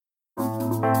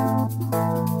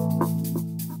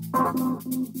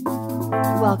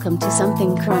Welcome to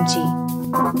Something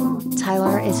Crunchy.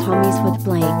 Tyler is homies with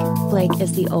Blake. Blake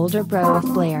is the older bro of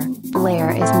Blair.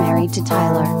 Blair is married to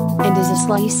Tyler and is a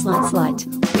slutty slut.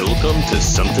 Welcome to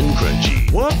Something Crunchy.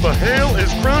 What the hell is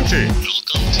crunchy?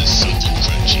 Welcome to Something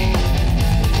Crunchy.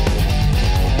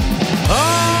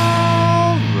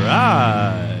 All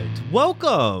right.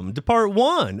 Welcome to part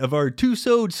one of our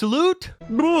two-sode salute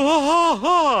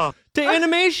to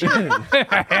animation.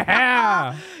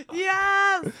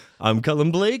 Yes! I'm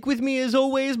Cullen Blake. With me, as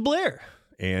always, Blair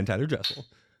and Tyler Dressel.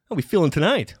 How we feeling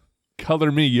tonight?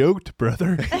 Color me yoked,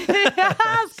 brother.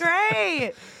 Yes,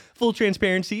 great! Full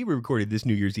transparency, we recorded this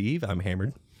New Year's Eve. I'm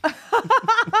hammered.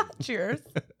 Cheers.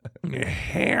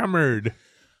 Hammered.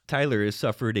 Tyler has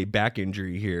suffered a back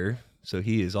injury here, so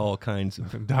he is all kinds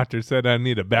of... Doctor said I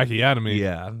need a backiotomy.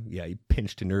 Yeah, he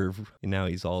pinched a nerve, and now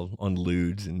he's all on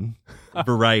ludes and a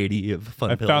variety of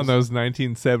fun I pills. found those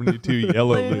 1972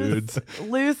 yellow ludes.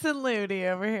 Loose and loody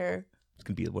over here. It's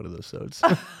going to be one of those sods.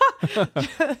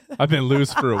 I've been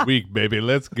loose for a week, baby.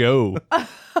 Let's go. Well,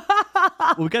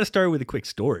 we got to start with a quick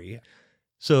story.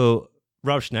 So,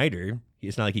 Rob Schneider,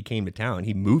 it's not like he came to town.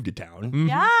 He moved to town. Mhm.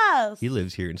 Yes! He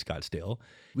lives here in Scottsdale.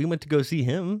 We went to go see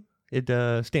him at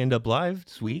Stand Up Live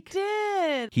this week.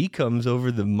 Did. He comes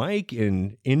over the mic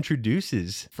and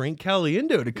introduces Frank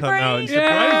Caliendo to come out and Frank!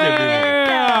 surprise everyone.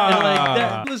 Yeah! And like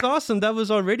that was awesome. That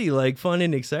was already like fun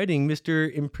and exciting,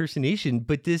 Mr. Impersonation.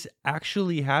 But this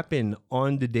actually happened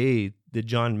on the day that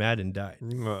John Madden died.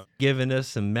 Giving us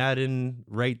some Madden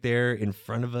right there in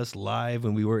front of us live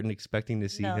when we weren't expecting to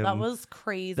see No, him. that was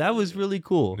crazy. That was really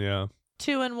cool. Yeah.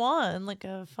 2-in-1, like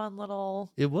a fun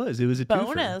little It was a twofer.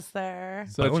 bonus there.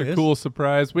 Such Bonus. a cool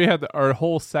surprise. We had our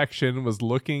whole section was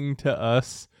looking to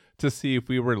us to see if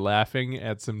we were laughing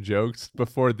at some jokes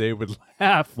before they would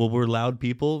laugh. Well, we're loud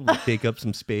people. We take up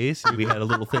some space. We had a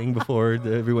little thing before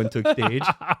everyone took stage.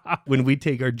 When we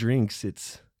take our drinks,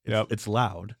 it's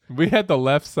loud. We had the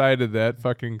left side of that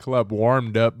fucking club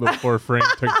warmed up before Frank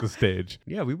took the stage.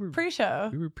 Yeah, we were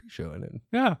Pre-show. pre-showing it.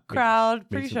 Yeah. Crowd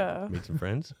Made pre-show. Made some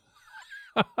friends.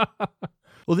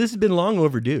 Well, this has been long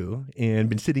overdue and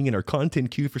been sitting in our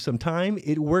content queue for some time.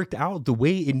 It worked out the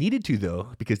way it needed to, though,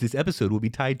 because this episode will be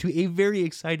tied to a very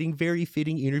exciting, very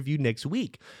fitting interview next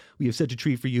week. We have such a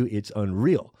treat for you. It's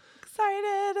unreal.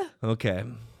 Excited. Okay,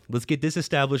 let's get this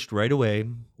established right away.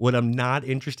 What I'm not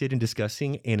interested in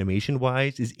discussing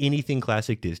animation-wise is anything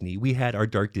classic Disney. We had our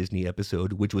Dark Disney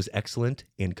episode, which was excellent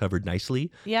and covered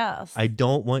nicely. Yes. I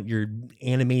don't want your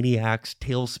Animaniacs,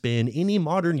 Tailspin, any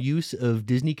modern use of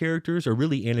Disney characters or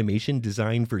really animation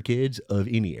designed for kids of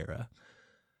any era.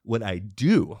 What I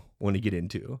do want to get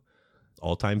into,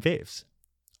 all-time faves,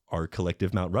 our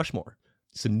collective Mount Rushmore.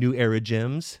 Some new era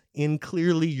gems, and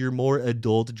clearly your more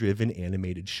adult-driven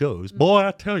animated shows. Boy,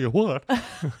 I tell you what.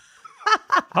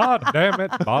 God damn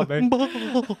it, Bobby.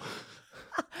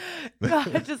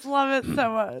 God, I just love it so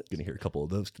much. Gonna hear a couple of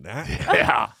those tonight.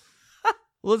 Yeah.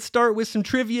 Let's start with some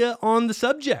trivia on the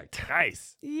subject.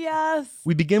 Nice. Yes.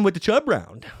 We begin with the Chubb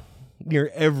round. Near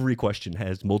every question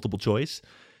has multiple choice.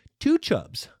 2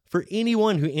 Chubbs for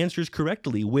anyone who answers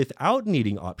correctly without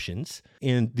needing options,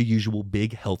 and the usual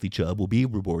big healthy Chubb will be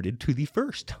rewarded to the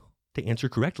first to answer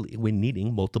correctly when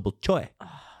needing multiple choice. Oh,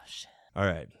 shit. All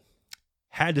right.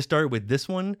 Had to start with this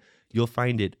one. You'll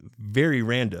find it very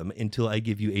random until I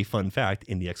give you a fun fact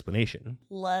in the explanation.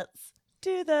 Let's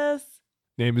do this.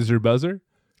 Name is your buzzer?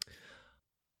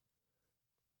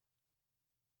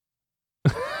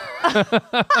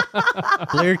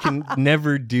 Blair can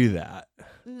never do that.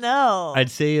 No. I'd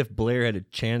say if Blair had a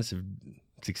chance of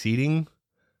succeeding,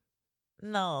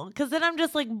 No. Because then I'm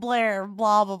just like Blair,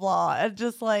 blah, blah, blah. And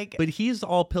just like. but he's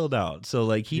all pilled out. So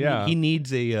like he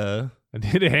needs a I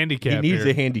did a handicap. he needs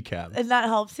here. a handicap. And that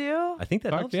helps you? I think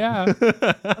that Fuck helps. yeah.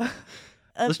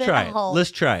 Let's try it.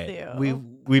 Let's try it.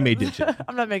 We may ditch it.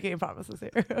 I'm not making any promises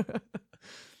here.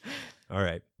 All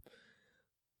right.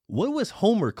 What was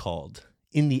Homer called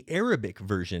in the Arabic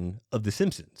version of The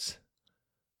Simpsons?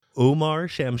 Omar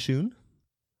Shamshun,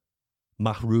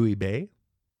 Mahrui Bey,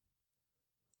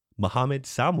 Mohammed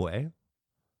Samwe,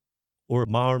 or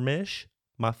Marmesh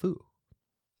Mafu?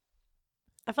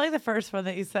 I feel like the first one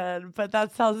that you said, but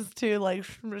that sounds too like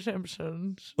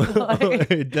shimshim.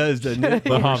 It does, doesn't it?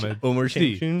 Muhammad. Omar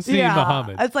See. Shamshun. See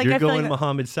Muhammad. It's like You're I feel going like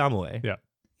Mohammed Samwe. Yeah.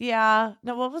 yeah.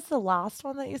 No, what was the last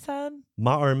one that you said?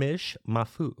 Ma'armish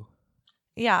Mafu.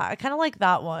 Yeah, I kind of like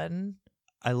that one.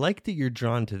 I like that you're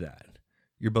drawn to that.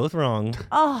 You're both wrong,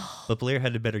 Oh, but Blair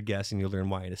had a better guess, and you'll learn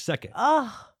why in a second.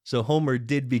 oh, So Homer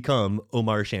did become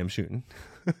Omar Shamshun.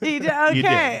 He did.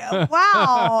 Okay.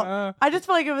 Wow. I just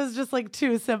feel like it was just like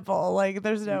too simple. Like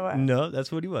there's no way. No,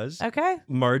 that's what he was. Okay.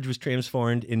 Marge was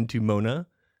transformed into Mona.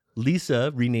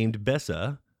 Lisa renamed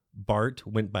Bessa. Bart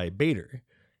went by Bader.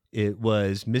 It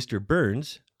was Mr.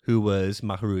 Burns, who was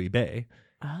Maharui Bey.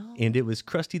 Oh. And it was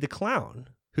Krusty the Clown,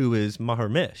 who is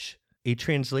Maharmesh, a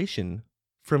translation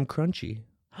from Crunchy.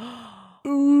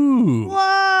 Ooh.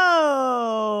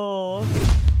 Whoa.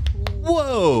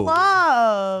 Whoa!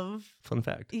 Love. Fun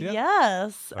fact. Yeah.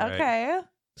 Yes. All right. Okay.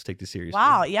 Let's take this seriously.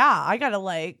 Wow. Yeah. I gotta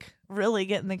like really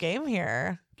get in the game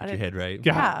here. Get your head right.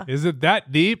 God, Yeah. is it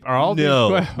that deep? Are all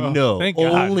No, these que- no. Thank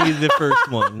God. Only the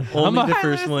first one. Only the I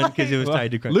first was one because it was Well,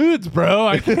 tied to Crunchy. Ludes, bro.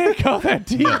 I can't go that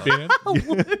deep, man.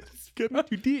 Coming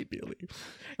too deep, Billy.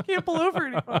 Can't pull over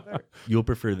any further. You'll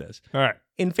prefer this. All right.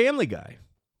 In Family Guy,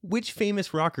 which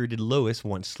famous rocker did Lois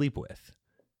once sleep with?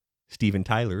 Steven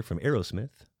Tyler from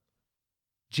Aerosmith,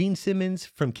 Gene Simmons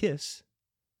from Kiss,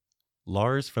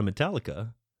 Lars from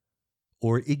Metallica,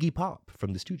 or Iggy Pop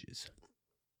from the Stooges?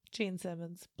 Gene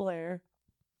Simmons, Blair.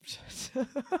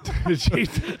 Gene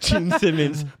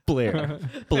Simmons, Blair.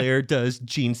 Blair does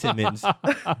Gene Simmons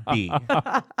B.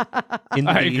 In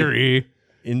the I B, agree.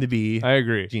 In the B, I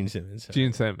agree. Gene Simmons.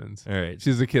 Gene Simmons. All right.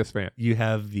 She's a Kiss fan. You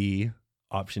have the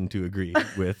option to agree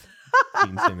with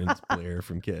Gene Simmons, Blair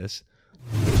from Kiss.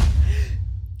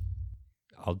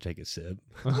 I'll take a sip.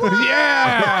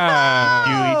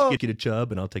 Yeah. You each get a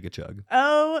chub, and I'll take a chug.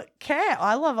 Okay.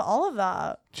 I love all of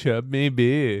that. Chub me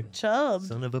be. Chub.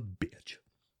 Son of a bitch.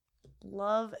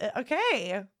 Love it.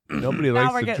 Okay. Nobody Now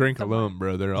likes we're to getting drink somewhere. alone,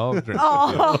 bro. They're all drinking.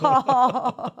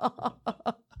 Oh.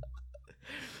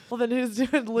 Well, then who's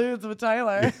doing lewds with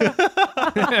Tyler?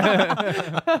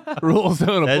 Rules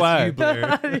don't That's apply. you,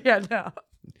 Blair. Yeah, no.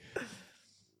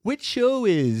 Which show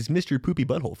is Mr. Poopy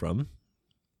Butthole from?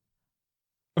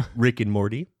 Rick and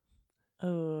Morty,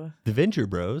 Oh. The Venture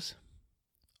Bros,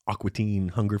 Aqua Teen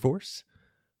Hunger Force,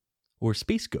 or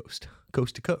Space Ghost,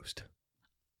 Coast to Coast?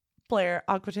 Blair,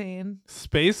 Aquatine.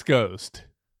 Space Ghost.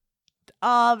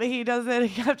 He doesn't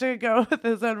have to go with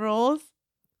his own rules.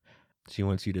 She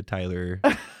wants you to Tyler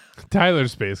Tyler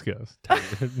Space Ghost.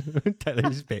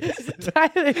 Tyler Space.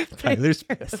 Tyler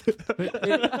Space.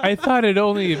 I thought it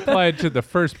only applied to the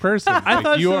first person. Like,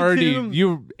 thought you so, already too.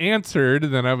 you answered,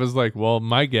 then I was like, well,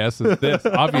 my guess is this.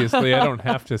 Obviously, I don't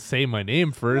have to say my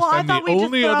name first. Well, I I'm the thought we just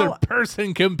only throw- other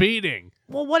person competing.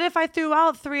 Well, what if I threw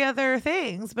out 3 other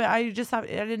things, but I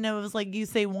didn't know it was like you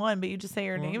say one, but you just say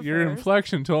your name Your first.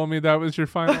 inflection told me that was your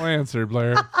final answer,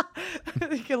 Blair.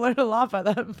 You can learn a lot by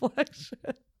that inflection.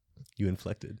 You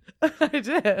inflected. I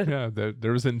did. Yeah,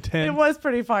 there was It intent. was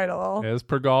pretty final. As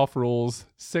per golf rules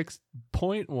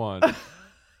 6.1,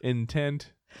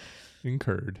 intent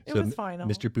incurred. It was final.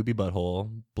 Mr. Poopy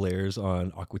Butthole, Blair's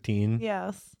on Aqua Teen,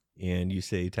 Yes. and you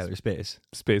say Tyler Space.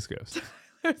 Space Ghost.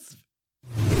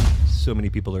 So many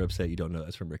people are upset you don't know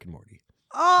that's from Rick and Morty.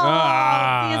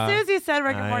 Oh, as soon as you said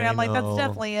Rick and Morty, I I'm like, that's know.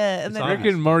 definitely it. And It's then obvious.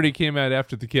 Rick and Morty came out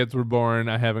after the kids were born.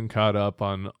 I haven't caught up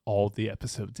on all the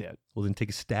episodes yet. Well, then take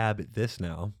a stab at this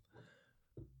now.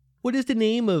 What is the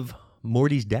name of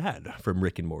Morty's dad from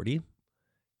Rick and Morty?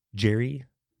 Jerry,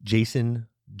 Jason,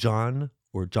 John,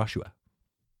 or Joshua?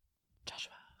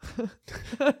 Joshua.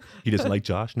 He doesn't like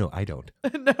Josh? No, I don't.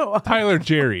 No. Tyler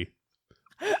Jerry.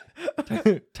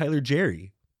 Tyler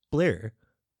Jerry. Blair.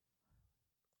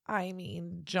 I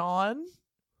mean, John.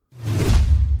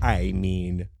 I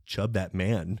mean, chub that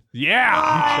man. Yeah.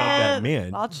 You chub that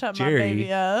man. I'll chub Jerry my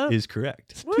baby up. is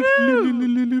correct.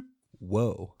 Woo!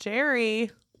 Whoa.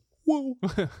 Jerry. Whoa.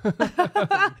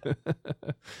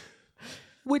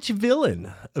 Which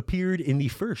villain appeared in the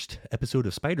first episode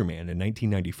of Spider-Man in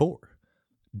 1994?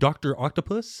 Dr.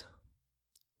 Octopus?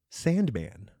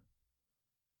 Sandman?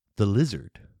 The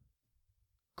Lizard?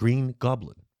 Green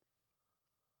Goblin?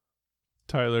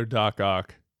 Tyler Doc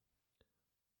Ock.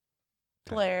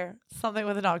 Blair. Something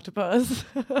with an octopus.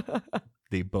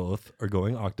 They both are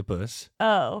going octopus,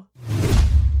 Oh.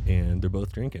 and they're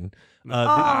both drinking.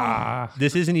 Ah.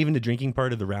 This isn't even the drinking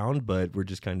part of the round, but we're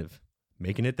just kind of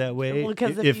making it that way. Well,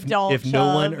 'cause if you don't if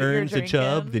no one chub, you're earns a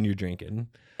chub, drinking. then you're drinking.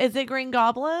 Is it Green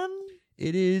Goblin?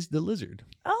 It is the Lizard.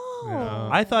 Oh. Yeah.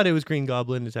 I thought it was Green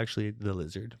Goblin. It's actually the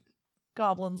Lizard.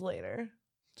 Goblins later.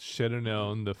 Should have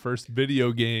known. The first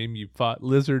video game, you fought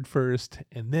Lizard first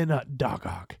and then Doc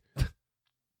Ock.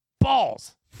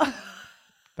 Balls.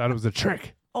 Thought it was a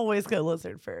trick. Always go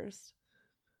lizard first.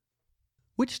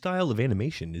 Which style of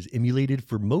animation is emulated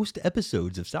for most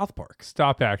episodes of South Park?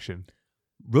 Stop action.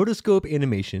 Rotoscope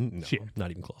animation. No, Shit.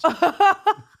 not even close.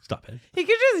 Stop it. He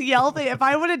could just yell things. If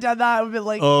I would have done that, I would be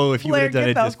like, Oh, if you would Blair, have done get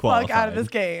it the disqualified. fuck out of this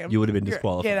game. You would have been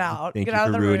disqualified. Get out. Thank Get you out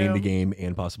for of the ruining room. the game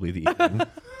and possibly the evening.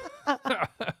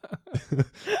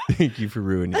 Thank you for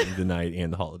ruining the night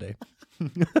and the holiday.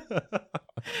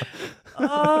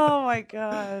 Oh my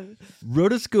god.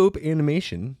 Rotoscope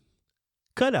animation,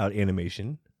 cutout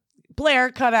animation, Blair,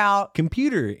 cut out.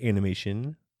 computer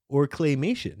animation, or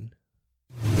claymation.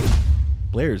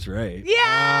 Blair's right.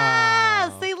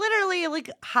 Yes! Wow. They literally like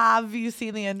have you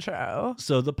seen the intro?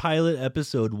 So the pilot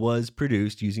episode was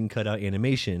produced using cutout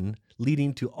animation,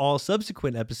 leading to all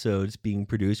subsequent episodes being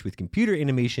produced with computer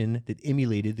animation that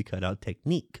emulated the cutout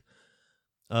technique.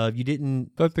 You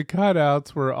didn't... But the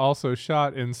cutouts were also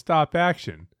shot in stop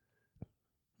action.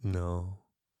 No.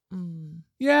 Mm.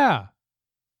 Yeah.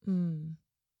 Mm.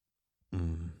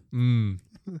 Mm.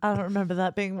 I don't remember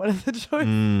that being one of the choices.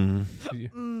 Mm.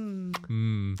 Mm.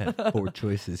 Mm. Had 4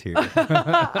 choices here.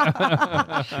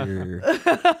 Sure.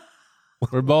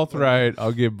 We're both right.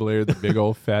 I'll give Blair the big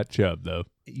old fat chub, though.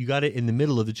 You got it in the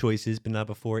middle of the choices, but not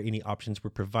before any options were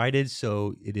provided.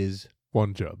 So it is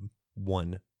One chub.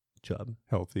 1 chub,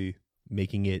 Healthy.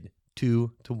 making it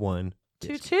 2-1.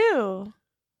 2-2.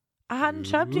 I hadn't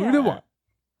chubbed 2-1. yet.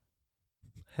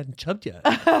 Hadn't chubbed yet.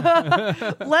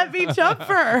 Let me chub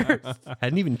first.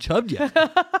 Hadn't even chubbed yet.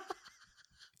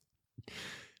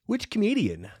 Which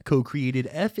comedian co-created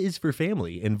F is for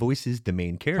Family and voices the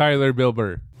main character? Tyler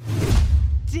Bilber.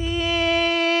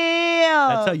 Damn.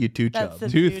 That's how you two That's chub. the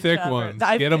Two two thick chubber. ones.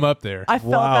 I Get them up there. I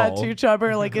felt Wow. that two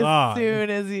chubber like God. as soon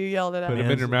as you yelled it Put out.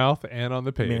 them in your mouth and on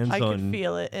the page. Man's I could on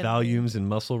feel it in me. Valiums and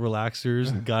muscle relaxers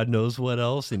and God knows what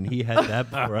else. And he had that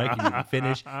before I could even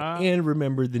finish. And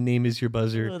remembered the name is your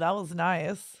buzzer. Ooh, that was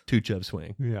nice. 2 chub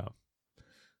swing. Yeah.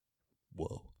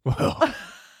 Whoa. Well,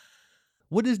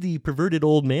 What is the perverted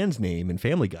old man's name in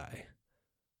Family Guy?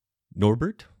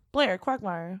 Norbert? Blair,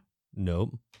 Quagmire.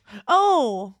 Nope.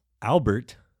 Oh,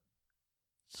 Albert?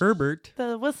 Herbert?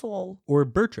 the whistle. Or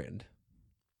Bertrand?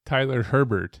 Tyler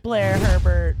Herbert. Blair,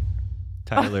 Herbert.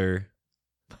 Tyler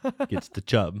gets the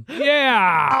chub.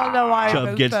 Yeah. I don't know why I Chub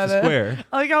even gets said the it. square.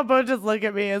 I like how both just look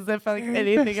at me as if like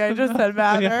anything I just said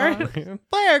mattered.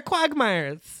 Blair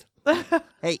Quagmires.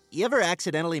 Hey, you ever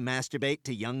accidentally masturbate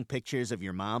to young pictures of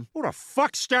your mom? Who the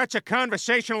fuck starts a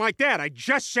conversation like that? I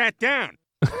just sat down.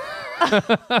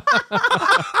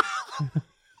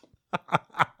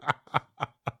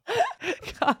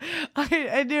 God,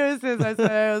 I knew as soon as I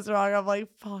said I was wrong. I'm like,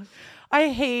 fuck. I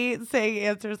hate saying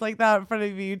answers like that in front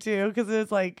of you too, because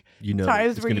it's like You know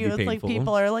times it's where gonna be it's like painful.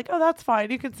 people are like, oh, that's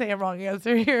fine. You can say a wrong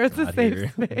answer here. It's a Not safe here.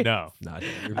 space. No. Not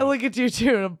here. I look at you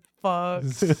too and I'm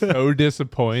fucked. So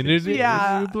disappointed in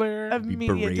Yeah. you, Blair. Immediate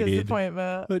berated.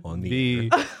 disappointment. Couldn't on the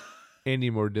be any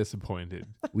more disappointed.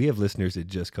 We have listeners that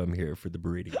just come here for the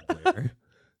berating of Blair.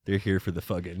 They're here for the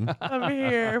fugging. I'm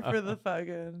here for the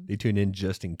fucking. They tune in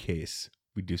just in case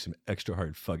we do some extra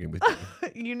hard fugging with you.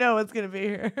 You know it's gonna be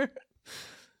here.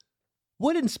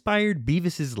 What inspired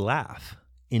Beavis's laugh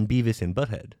in Beavis and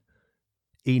Butthead?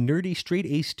 A nerdy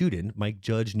straight-A student Mike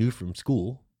Judge knew from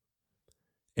school,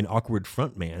 an awkward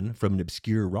frontman from an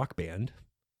obscure rock band,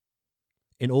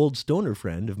 an old stoner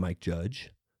friend of Mike Judge,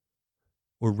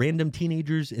 or random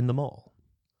teenagers in the mall?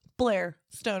 Blair,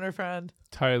 stoner friend.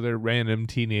 Tyler, random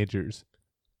teenagers.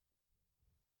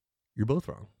 You're both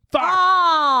wrong.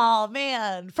 Oh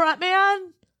man, front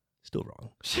man. Still wrong.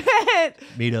 Shit.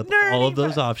 Made up Nerdy all of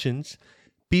those friend. options.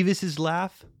 Beavis's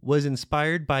laugh was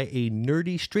inspired by a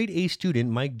nerdy straight-A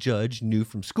student Mike Judge knew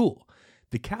from school.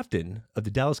 The captain of the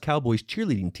Dallas Cowboys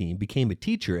cheerleading team became a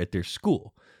teacher at their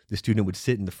school. The student would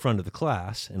sit in the front of the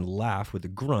class and laugh with a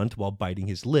grunt while biting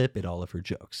his lip at all of her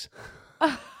jokes.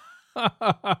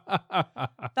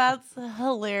 That's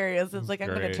hilarious. It's like I'm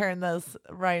gonna Great. turn this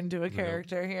right into a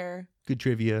character here. Good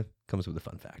trivia comes with a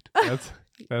fun fact. That's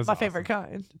My awesome. favorite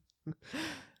kind.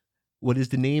 What is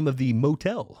the name of the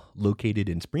motel located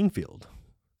in Springfield?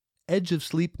 Edge of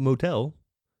Sleep Motel,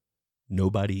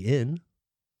 Nobody Inn,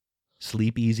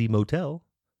 Sleep Easy Motel,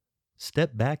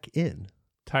 Step Back Inn.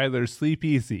 Tyler, sleep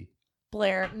easy.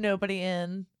 Blair, nobody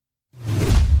in.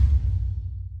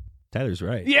 Tyler's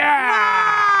right. Yeah.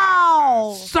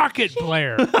 Wow. Suck it,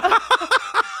 Blair.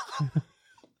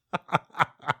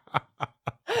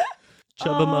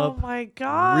 Chub him Oh up. my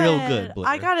god. Real good, Blair.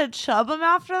 I gotta chub him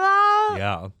after that.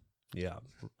 Yeah. Yeah.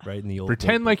 Right in the old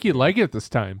Pretend like you like it this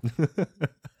time.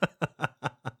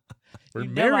 We're You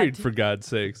know I married, do. for God's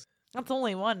sakes. That's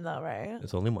only one though, right?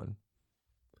 There's only one.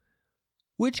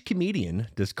 Which comedian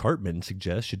does Cartman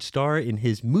suggest should star in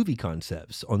his movie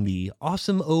concepts on the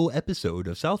Awesome O episode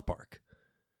of South Park?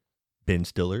 Ben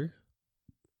Stiller,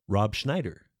 Rob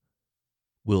Schneider,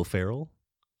 Will Ferrell,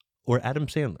 or Adam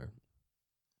Sandler?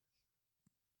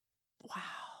 Wow.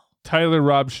 Tyler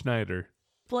Rob Schneider.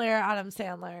 Blair Adam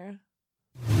Sandler.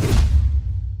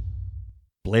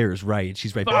 Blair's right.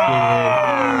 She's right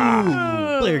back in.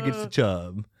 Ooh, Blair gets the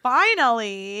chub.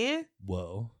 Finally.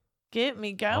 Whoa. Get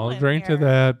me going. I'll drink here. to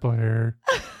that, Blair.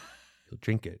 He'll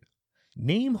drink it.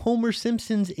 Name Homer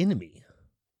Simpson's enemy.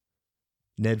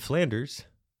 Ned Flanders,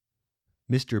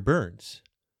 Mr. Burns,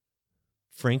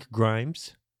 Frank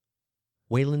Grimes,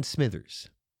 Waylon Smithers.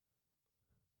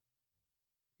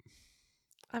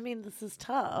 I mean, this is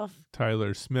tough.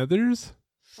 Tyler Smithers.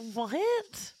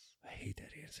 What? I hate that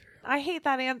answer. I hate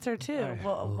that answer too.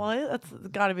 What? That's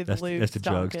got to be the lewd. That's the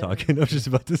drugs Duncan. talking. I was just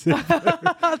about to say.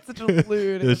 That's such a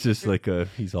lewd. It's just like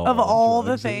he's all Of on all the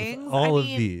drugs. things, All I of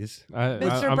mean, these.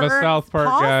 Mr. I'm a Burns, South Park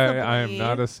guy. I am possibly.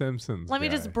 not a Simpsons Let me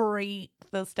guy. just break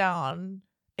this down.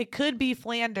 It could be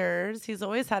Flanders. He's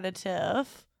always had a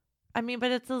tiff. I mean,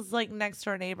 but it's his like next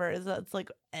door neighbor. Is it's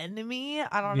like enemy?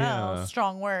 I don't know. Yeah.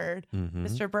 Strong word. Mhm.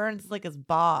 Mr. Burns is like his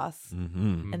boss,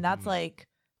 Mhm. and that's like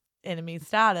enemy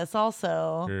status.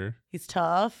 Also, Sure. he's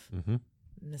tough. Mhm.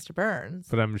 Mr. Burns.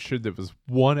 But I'm sure there was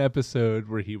one episode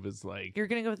where he was like, You're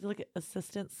gonna go with like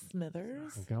Assistant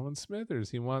Smithers. I'm going Smithers.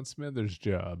 He wants Smithers'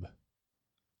 job.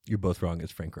 You're both wrong.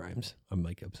 It's Frank Grimes. I'm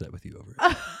like upset with you over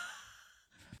it.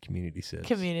 Community says.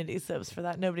 Community subs for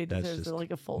that. Nobody That's deserves just-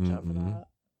 like a full job for Mhm. that.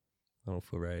 I don't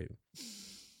feel right.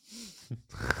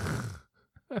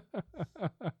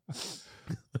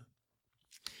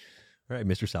 All right,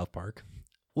 Mr. South Park.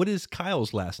 What is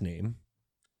Kyle's last name?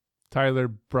 Tyler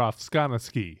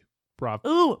Brofskanowski.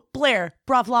 Ooh, Blair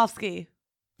Broflovsky.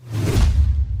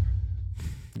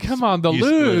 Come on, the You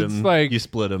split ludes. 'em. Like, You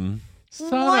split him.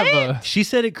 son of a. She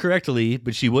said it correctly,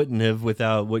 but she wouldn't have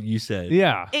without what you said.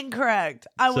 Yeah. Incorrect.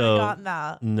 I would So- have gotten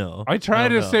that. No. I tried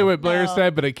to No, say no. what Blair No.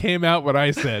 said, but it came out what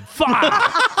I said.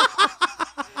 Fuck!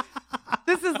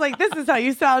 This is how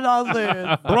you sound on Lose.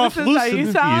 This is how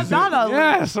you sound not on Lose.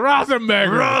 Yes,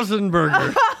 Rosenberger.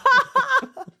 Rosenberger.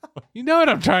 You know what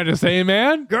I'm trying to say,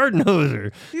 man.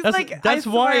 Gardenhoser. He's That's, like, that's I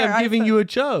why swear, I'm I giving said- you a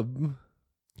chub.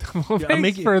 Well, I'm thanks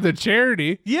making- for the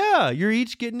charity. Yeah, you're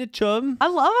each getting a chub. I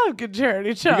love a good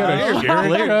charity show. got a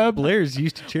charity chub? Blair's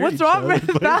used to charity What's wrong chubs.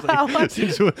 with Blair's that? like,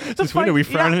 since when are we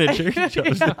frowning at charity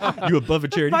chubs? Yeah. You above a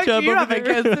charity Fuck chub you over have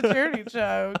there? against the charity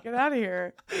show. Get out of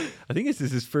here. I think this is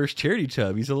his first charity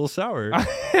chub. He's a little sour.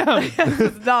 This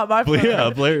is not my fault. But yeah,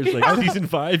 Blair's like, season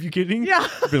 5, you kidding? Yeah.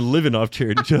 I've been living off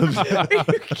charity chubs. Are you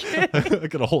kidding? I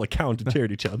got a whole account of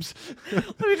charity chubs.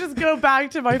 Let me just go back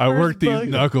to my I first work book.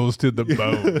 these knuckles to the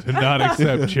bone to not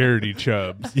accept charity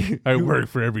chubs. I work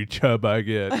for every chub I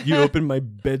get. You open my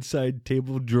bedside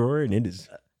table drawer and it is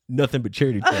nothing but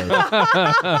charity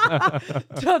chubs.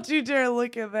 Don't you dare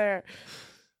look in there.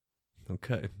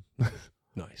 Okay.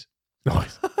 Nice.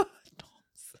 Nice.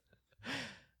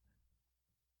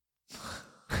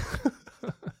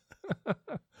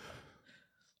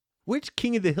 Which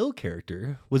King of the Hill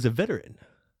character was a veteran?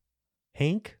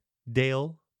 Hank,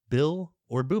 Dale, Bill,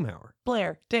 or Boomhauer?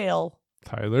 Blair, Dale.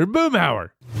 Tyler Boomhauer.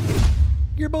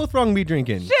 You're both wrong, be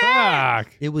drinking.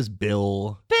 Fuck. It was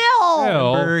Bill. Bill.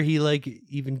 Bill. Remember, he like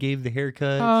even gave the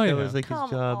haircut. Oh, that yeah. was like Come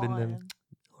his job in the on.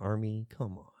 army.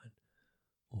 Come on.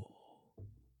 Oh,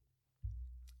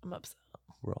 I'm upset.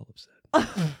 we're all upset.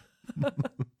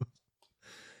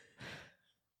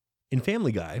 In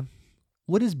Family Guy,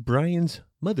 what is Brian's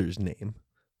mother's name?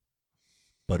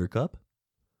 Buttercup,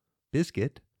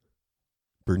 Biscuit,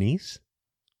 Bernice,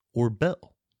 or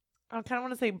Belle? I kind of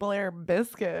want to say Blair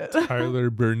Biscuit. Tyler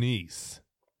Bernice.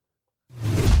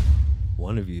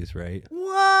 One of you is right.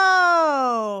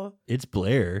 Whoa. It's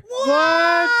Blair.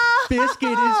 What?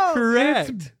 Biscuit is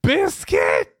correct.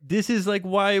 Biscuit? This is like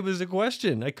why it was a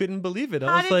question. I couldn't believe it. I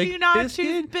How was did like, you not Biscuit?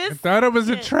 choose I Biscuit? thought it was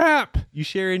a trap. You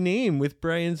share a name with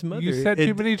Brian's mother. You set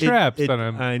too many traps on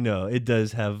him. I know. It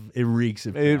does have, it reeks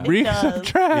of It trap. reeks does. of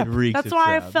trap. It reeks That's of why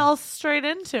trap. I fell straight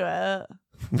into it.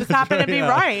 Just happened to be Yeah.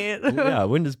 right. Yeah,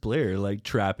 when does Blair like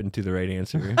trap into the right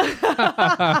answer?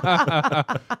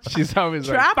 She's always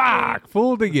Trapped like, fuck,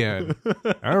 fooled again.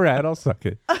 All right, I'll suck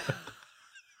it.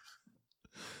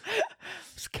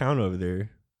 Just count over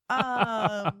there.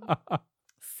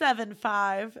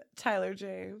 7-5, Tyler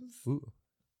James. Ooh,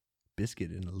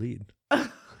 Biscuit in the lead.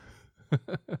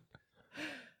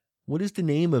 What is the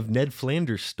name of Ned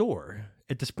Flanders' store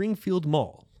at the Springfield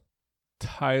Mall?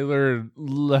 Tyler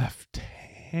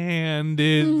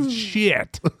left-handed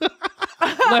shit.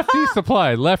 Lefty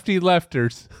supply. Lefty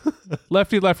lefters.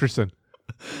 Lefty Lefterson.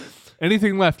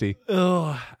 Anything lefty.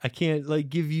 Oh, I can't like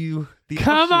give you the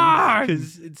Come on!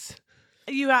 because it's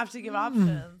You have to give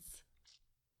options.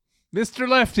 Mr.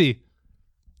 Lefty.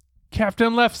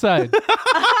 Captain Left Side.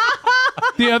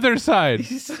 The other side.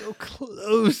 He's so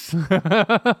close.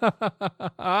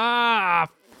 Ah,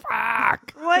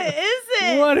 fuck. What is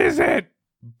it? What is it?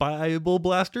 Bible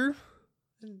Blaster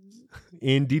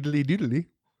and Diddly Doodly.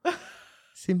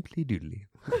 Simply Doodly.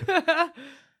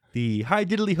 The High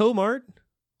Diddly Ho Mart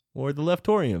or the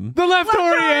Leftorium. The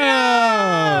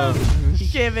Leftorium!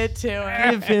 Give it to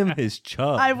him. Give him his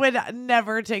chub. I would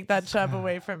never take that chub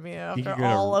away from you Think after you're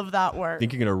gonna- all of that work.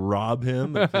 Think you're gonna rob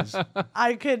him of his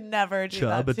I could never do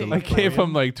Chub that at to the you. I gave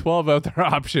him like 12 other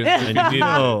options. I and he didn't.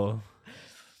 know.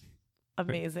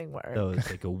 Amazing work. That was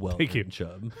like a well Thank you. earned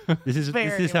chub. This is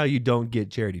Very how you don't get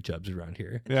charity chubs around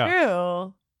here. Yeah.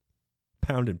 True.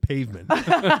 Pounding pavement.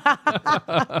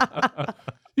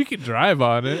 You can drive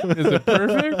on it. Is it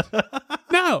perfect?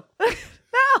 No.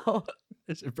 No.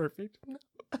 Is it perfect?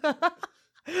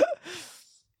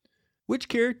 Which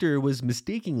character was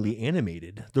mistakenly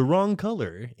animated the wrong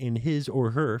color in his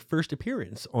or her first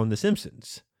appearance on The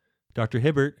Simpsons? Dr.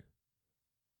 Hibbert,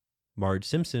 Marge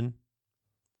Simpson,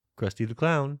 Krusty the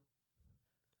Clown,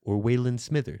 or Waylon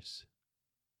Smithers?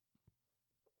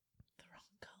 The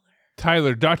wrong color.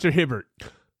 Tyler, Dr. Hibbert.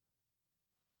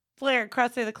 Blair,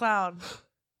 Krusty the Clown.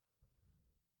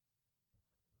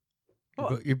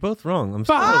 You're both wrong. I'm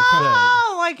so Fuck. upset.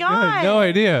 Oh my I god. had no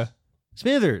idea.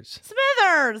 Smithers.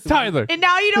 Smithers. Tyler. And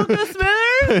now you don't go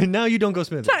Smithers? Now you don't go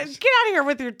Smithers. Get out of here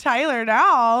with your Tyler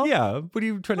now. Yeah, what are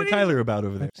you trying What to are you- Tyler about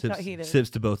over there? got heated. Sips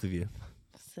to both of you.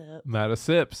 Sip. I'm out of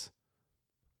sips.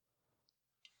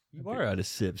 You are out of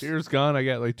sips. Beer's gone. I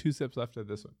got like 2 sips left of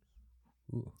this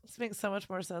one. This makes so much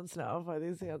more sense now by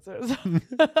these answers.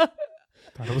 Thought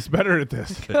I was better at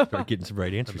this. Better start getting some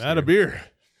right answers. I'm out of here. beer.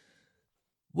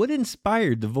 What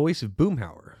inspired the voice of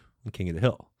Boomhauer on King of the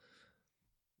Hill?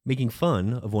 Making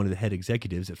fun of one of the head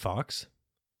executives at Fox?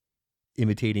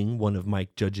 Imitating one of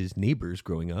Mike Judge's neighbors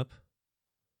growing up?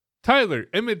 Tyler,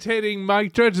 imitating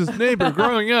Mike Judge's neighbor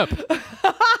growing up.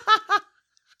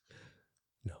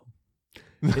 No.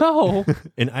 No.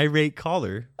 An irate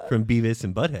caller from Beavis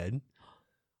and Butthead?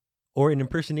 Or an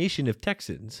impersonation of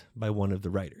Texans by one of the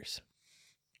writers?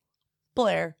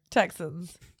 Blair,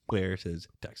 Texans. Blair says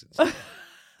Texans.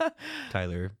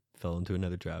 Tyler fell into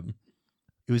another trap.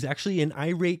 It was actually an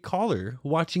irate caller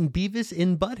watching Beavis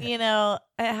and Butthead. You know,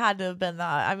 it had to have been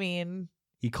that. I mean,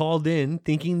 He called in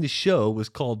thinking the show was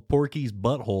called Porky's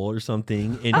Butthole or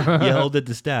something and yelled at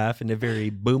the staff in a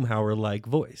very Boomhauer-like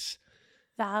voice.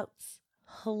 that's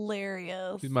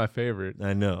hilarious. He's my favorite.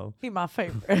 I know. He my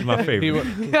favorite. My favorite. He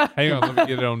wa- Hang on, let me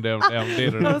get it on down. That was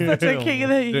such a king of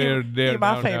the he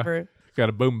my favorite. Got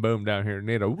a boom boom down here.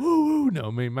 Need a woo woo.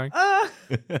 No, me, Mike.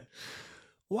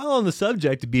 While on the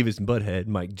subject of Beavis and Butthead,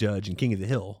 Mike Judge, and King of the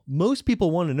Hill, most people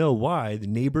want to know why the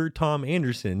neighbor Tom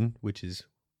Anderson, which is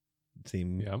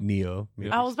same Yep. Neo.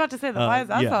 I was about to say, why is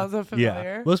that yeah, sound so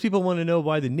familiar? Yeah. Most people want to know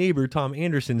why the neighbor Tom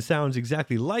Anderson sounds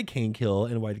exactly like Hank Hill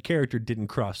and why the character didn't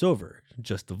cross over,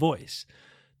 just the voice.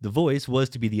 The voice was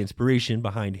to be the inspiration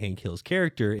behind Hank Hill's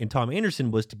character, and Tom Anderson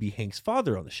was to be Hank's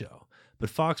father on the show. But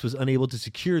Fox was unable to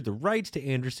secure the rights to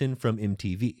Anderson from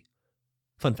MTV.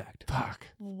 Fun fact. Fuck.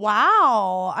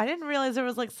 Wow. I didn't realize there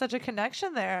was like such a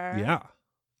connection there. Yeah.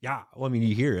 Yeah. Well, I mean,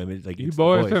 you hear him. It's like You it's the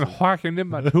boys voice. been whacking in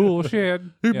my tool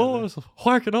shed. You Yeah, boys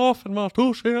whacking off in my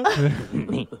tool shed.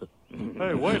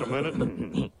 Hey, wait a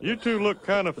minute. You two look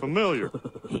kind of familiar.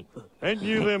 Ain't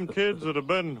you them kids that have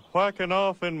been whacking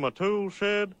off in my tool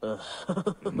shed?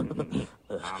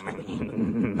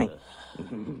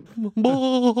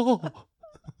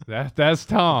 That's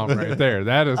Tom right there.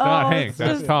 That is not Oh, Hank. it's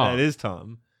That's just- Tom. That is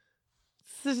Tom.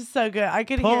 This is so good. I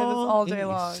could hear this all day Ace.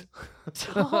 long.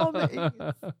 Tom Ace.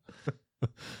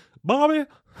 Bobby.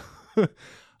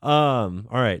 All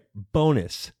right.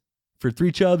 Bonus for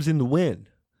 3 chubs in the win.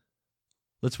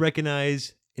 Let's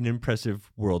recognize an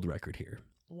impressive world record here.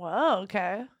 Whoa,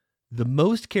 okay. The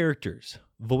most characters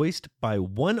voiced by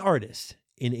one artist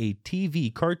in a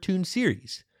TV cartoon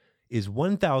series is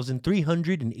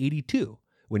 1,382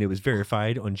 when it was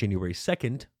verified on January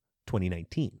 2nd,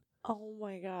 2019. Oh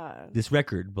my God. This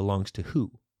record belongs to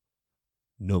who?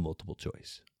 No multiple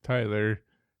choice. Tyler.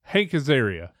 Hank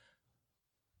Azaria.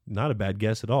 Not a bad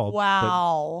guess at all.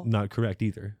 Wow. But not correct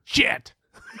either. Shit.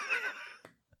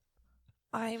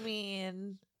 I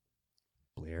mean,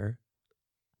 Blair,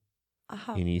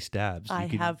 uh, any stabs? I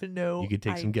have no You could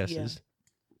take some idea. guesses.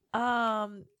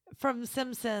 From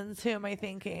Simpsons, who am I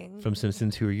thinking? From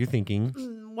Simpsons, who are you thinking?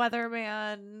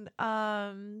 Weatherman,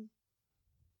 or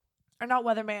not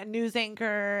Weatherman, news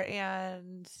anchor,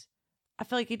 and I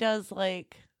feel like he does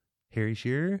like, Harry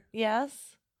Shearer?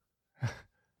 yes?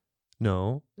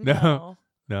 No. No.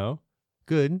 No.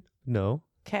 Good. No.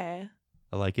 Okay.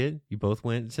 I like it. You both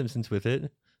went Simpsons with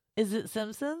it. Is it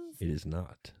Simpsons? It is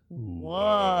not.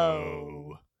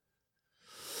 Whoa.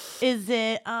 Is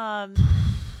it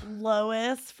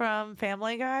Lois from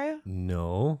Family Guy?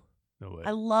 No. No way.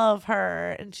 I love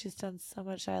her, and she's done so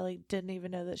much I like didn't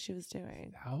even know that she was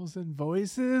doing. 1,000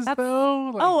 Voices That's-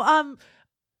 though.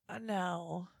 Like,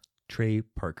 No. Trey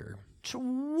Parker.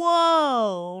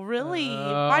 Whoa, really?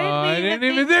 Why I didn't we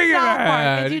didn't even think of South Park?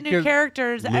 that, They do new 'cause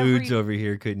characters Ludes every. over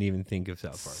here couldn't even think of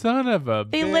South Park. son of a.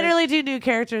 They bitch. literally do new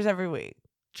characters every week.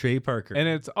 Trey Parker. and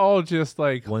it's all just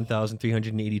like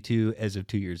 1,382 as of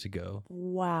 2 years ago.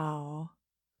 Wow,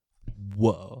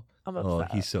 Whoa. I'm Oh,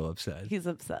 upset. he's so upset. He's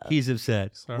upset. He's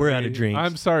upset. sorry. We're out of drinks.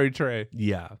 I'm sorry, Trey.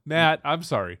 Yeah. Matt, I'm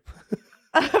sorry.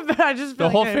 But I just feel The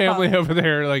whole like family I over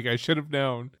there, like I should have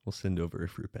known. We'll send over a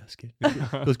fruit basket.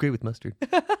 Goes great with mustard.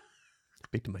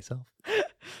 Baked it myself.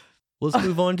 Well, let's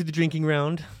move on to the drinking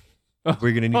round.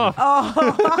 We're gonna need,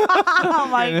 Oh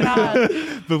my god!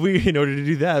 but in order to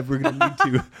do that, we're gonna need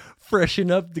to freshen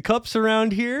up the cups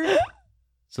around here.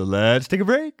 So let's take a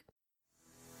break.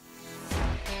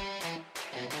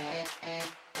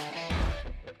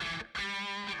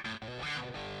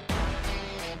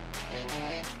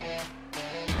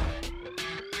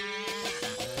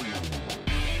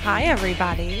 Hi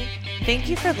everybody! Thank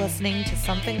you for listening to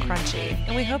Something Crunchy,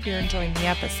 and we hope you're enjoying the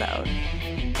episode.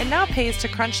 It now pays to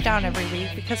crunch down every week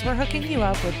because we're hooking you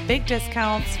up with big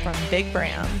discounts from big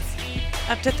brands.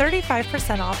 Up to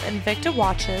 35% off Invicta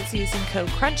watches using code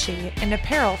CRUNCHY and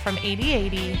apparel from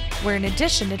 8080, where in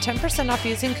addition to 10% off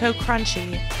using code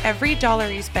CRUNCHY, every dollar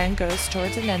you spend goes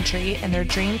towards an entry in their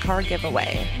dream car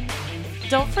giveaway.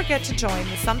 Don't forget to join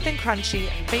the Something Crunchy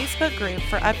Facebook group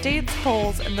for updates,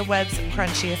 polls, and the web's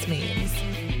crunchiest memes.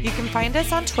 You can find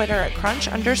us on Twitter at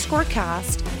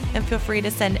crunch_cast, and feel free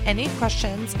to send any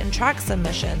questions and track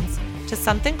submissions to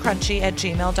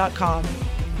somethingcrunchy@gmail.com.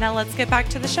 Now let's get back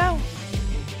to the show.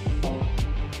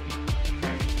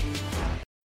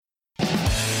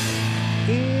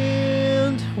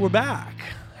 And we're back.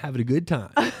 Having a good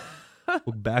time.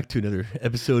 Welcome back to another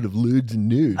episode of Ludes and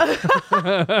Nudes.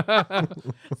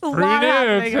 Free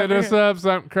nudes. Hit us up,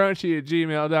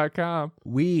 somethingcrunchy@gmail.com.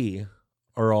 We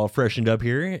are all freshened up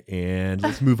here, and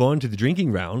let's move on to the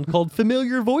drinking round called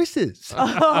Familiar Voices.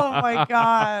 Oh my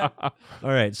god. All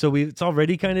right, so it's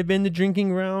already kind of been the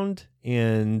drinking round,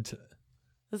 and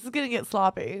This is gonna get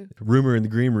sloppy. rumor in the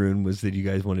green room was that you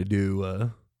guys want to do,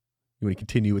 you want to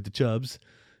continue with the chubs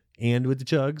and with the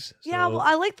chugs. Yeah, So well,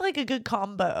 I like a good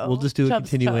combo. we'll just do a Chubs,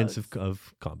 continuance chugs.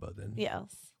 of combo then.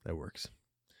 Yes. That works.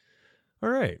 All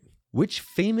right. Which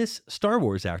famous Star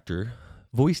Wars actor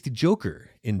voiced the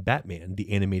Joker in Batman,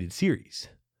 the animated series?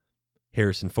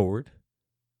 Harrison Ford,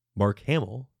 Mark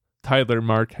Hamill. Tyler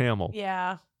Mark Hamill.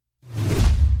 Yeah.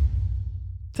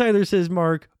 Tyler says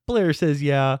Mark. Blair says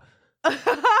yeah.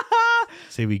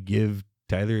 Say we give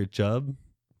Tyler a chub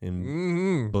and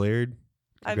Mm-hmm. Blair,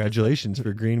 congratulations for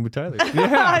agreeing with Tyler.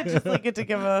 I just like it to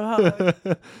give a hug.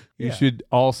 You Yeah. should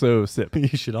also sip. You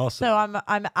should also. So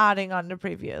I'm adding on to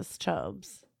previous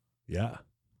chubs. Yeah.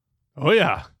 Oh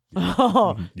yeah.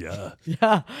 Oh Yeah.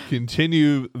 yeah.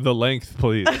 Continue the length,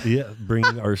 please. Yeah.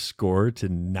 Bringing our score to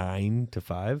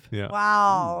 9-5. Yeah.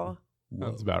 Wow. Whoa.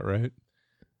 That's about right.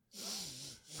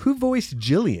 Who voiced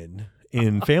Jillian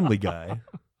in Family Guy?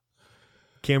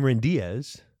 Cameron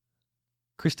Diaz,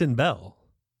 Kristen Bell,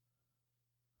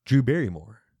 Drew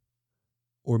Barrymore,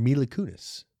 or Mila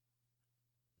Kunis?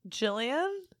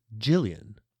 Jillian?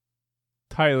 Jillian.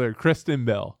 Tyler, Kristen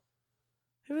Bell.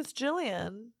 Who was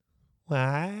Jillian?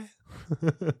 Why?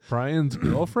 Brian's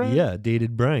girlfriend? Yeah,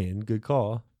 dated Brian. Good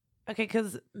call. Okay,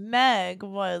 because Meg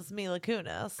was Mila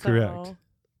Kunis. So... Correct.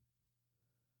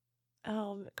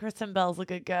 Oh, Kristen Bell's a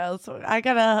good guess. I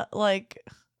gotta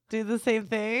do the same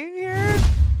thing here.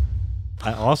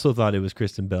 I also thought it was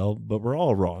Kristen Bell, but we're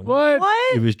all wrong. What?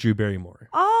 What? It was Drew Barrymore.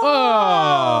 Oh.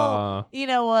 Oh. You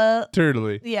know what?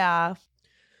 Turtley. Yeah.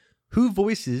 Who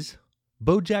voices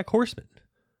BoJack Horseman?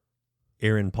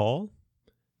 Aaron Paul,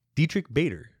 Dietrich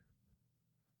Bader.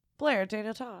 Blair,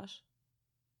 Dana Tosh.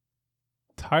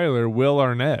 Tyler, Will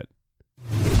Arnett.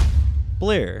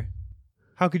 Blair,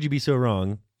 how could you be so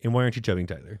wrong? And why aren't you chubbing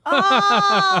Tyler?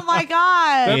 Oh my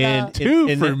god. And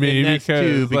two for me that's because,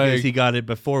 two because like- he got it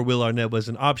before Will Arnett was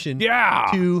an option. Yeah.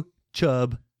 Two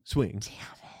chub swing.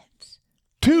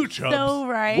 Two chubs. So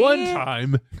right. One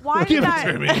time. Why Give did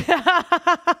it to me.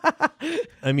 I?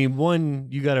 I mean, one,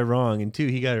 you got it wrong, and two,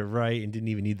 he got it right and didn't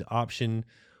even need the option.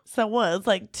 So what? It's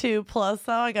like 2 plus.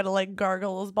 So I gotta like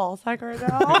gargle his ball sack right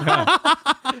now.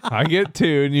 I get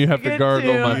 2, and you have to Get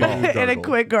gargle 2 my ball. and a Gargle.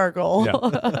 quick gargle.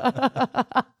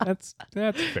 That's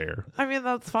fair. I mean,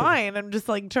 that's fine. I'm just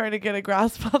like trying to get a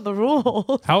grasp on the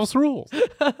rules. House rules.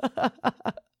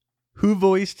 Who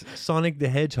voiced Sonic the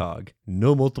Hedgehog?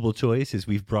 No multiple choice, as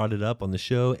we've brought it up on the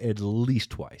show at least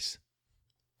twice.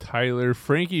 Tyler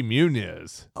Frankie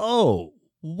Muniz. Oh,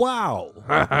 wow.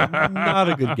 Not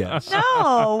a good guess.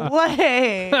 No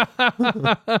way.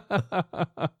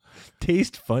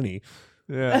 Taste funny.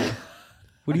 Yeah.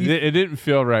 What do you It didn't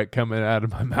feel right coming out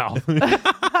of my mouth.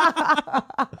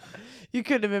 You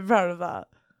couldn't have been proud of that.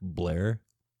 Blair?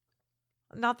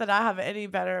 Not that I have any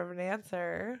better of an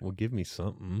answer. Well, give me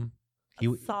something.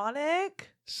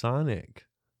 Sonic? Sonic.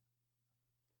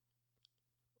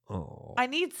 Oh. I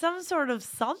need some sort of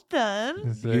something.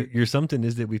 Is it Your something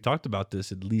is that we've talked about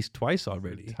this at least twice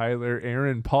already. Tyler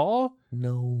Aaron Paul?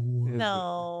 No. Is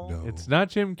No. No. It's not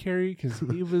Jim Carrey because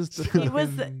he was the He was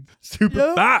fucking- Super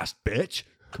No. fast, bitch.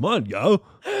 Come on, yo.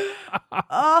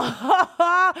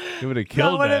 Oh, He would have that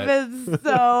killed would that. have been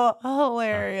so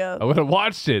hilarious. I would have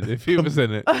watched it if he was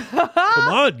in it.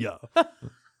 Come on, yo.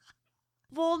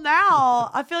 Well, now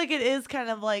I feel like it is kind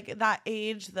of like that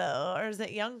age, though, or is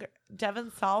it younger?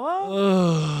 Devon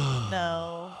Sawa?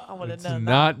 No, I would have It's known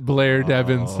not Blair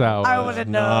Devon Oh, Sawa. I would've it's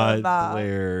known not that.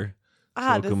 Blair. that. I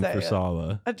had to Slocum say for it.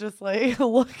 Sawa. I just like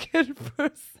looking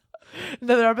for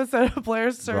another episode of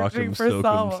Blair searching Rock'em for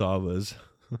Sock'em Sawa. Sawas.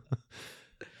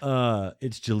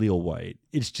 It's Jaleel White.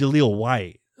 It's Jaleel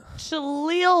White.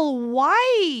 Shaleel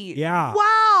White. Yeah.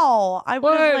 Wow. I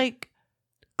would have What? like.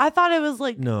 I thought it was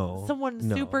like No. someone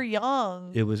no. super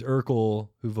young. It was Urkel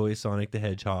who voiced Sonic the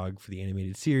Hedgehog for the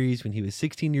animated series when he was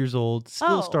 16 years old,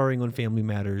 still Oh. starring on Family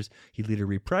Matters. He later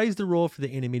reprised the role for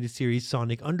the animated series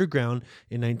Sonic Underground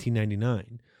in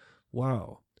 1999.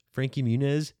 Wow. Frankie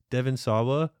Muniz, Devon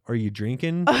Sawa, are you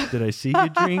drinking? Did I see you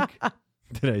drink?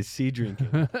 Did I see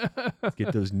drinking? Let's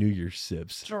get those New Year's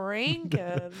sips.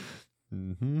 Drinking.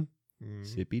 Mm-hmm.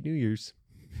 Sippy New Year's.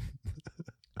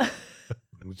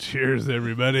 Cheers,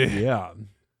 everybody. Yeah.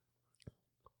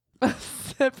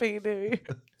 Sipping, dude.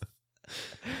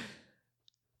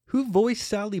 Who voiced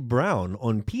Sally Brown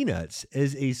on Peanuts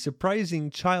as a surprising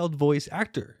child voice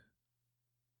actor?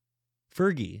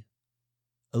 Fergie,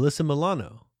 Alyssa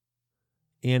Milano,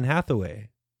 Anne Hathaway.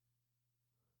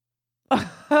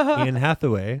 Anne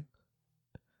Hathaway.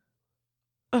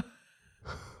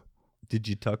 Did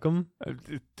you tuck him?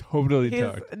 Totally He's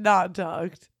tucked. not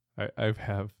tucked. I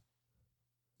have.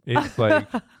 It's like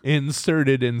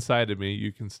inserted inside of me.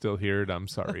 You can still hear it. I'm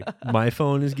sorry. My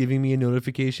phone is giving me a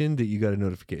notification that you got a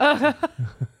notification.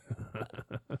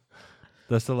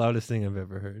 That's the loudest thing I've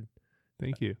ever heard.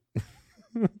 Thank you.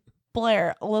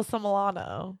 Blair, Alyssa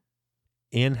Milano.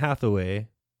 Anne Hathaway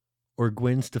or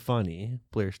Gwen Stefani.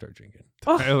 Blair, start drinking.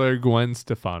 Tyler Gwen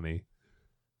Stefani.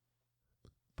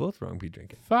 Both wrong, be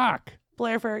drinking. Fuck.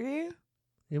 Blair Fergie.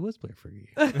 It was Blair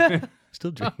Fergie.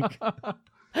 Still drink.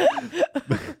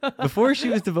 Before she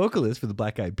was the vocalist for the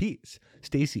Black Eyed Peas,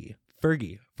 Stacey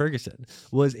Fergie Ferguson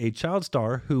was a child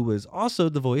star who was also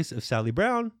the voice of Sally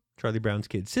Brown, Charlie Brown's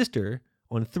kid sister,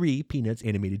 on 3 Peanuts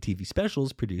animated TV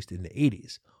specials produced in the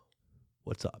 80s.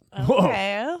 What's up?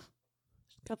 Okay.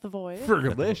 Got the voice.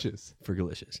 Fergalicious.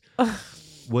 Fergalicious.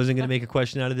 Wasn't going to make a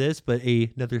question out of this, but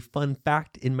another fun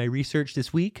fact in my research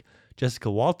this week,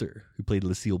 Jessica Walter, who played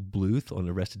Lucille Bluth on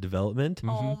Arrested Development,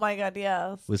 Oh my God,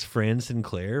 yes. was Fran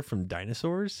Sinclair from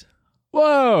Dinosaurs.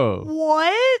 Whoa.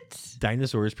 What?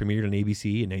 Dinosaurs premiered on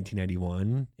ABC in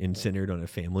 1991 and centered on a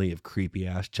family of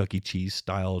creepy-ass Chuck E. Cheese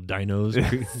style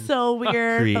dinos So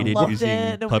weird. created Loved using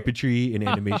it. puppetry and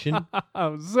animation.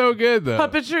 So good, though.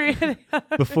 Puppetry.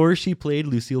 Before she played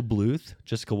Lucille Bluth,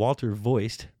 Jessica Walter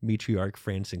voiced matriarch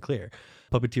Fran Sinclair.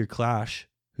 Puppeteer Clash,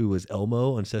 who was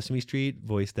Elmo on Sesame Street,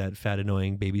 voiced that fat,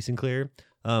 annoying baby Sinclair.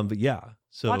 But yeah,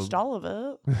 so Watched all of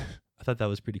it. I thought that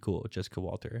was pretty cool, Jessica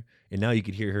Walter. And now you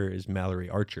could hear her as Mallory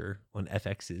Archer on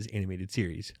FX's animated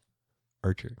series,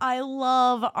 Archer. I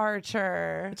love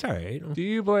Archer. It's all right. Do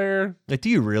you, Blair? Like,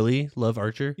 do you really love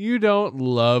Archer? You don't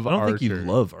love I don't Archer. think you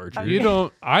love Archer. You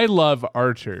don't. I love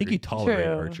Archer. I think you tolerate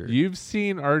True. Archer. You've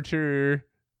seen Archer.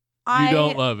 I You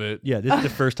don't love it. Yeah, this is the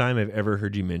first time I've ever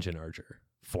heard you mention Archer.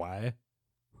 Fly.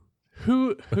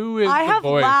 Who is I the have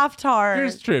voice? laughed hard.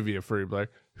 Here's trivia for you, Blair.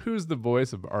 Who's the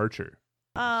voice of Archer?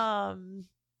 I'm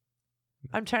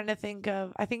trying to think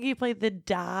of. I think he played the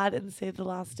dad in Save the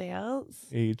Last Dance.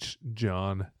 H.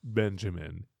 John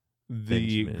Benjamin. The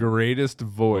Benjamin. greatest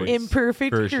voice.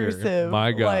 Imperfect For sure. cursive.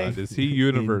 My God, Like, is he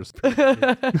universal?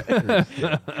 it's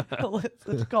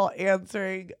called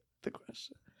answering the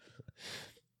question.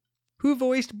 Who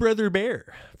voiced Brother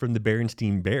Bear from the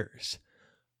Berenstain Bears?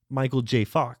 Michael J.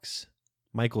 Fox,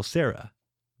 Michael Cera,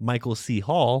 Michael C.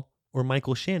 Hall, or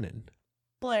Michael Shannon?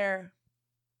 Blair.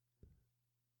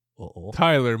 Uh-oh.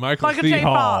 Tyler, Michael Michael C. J.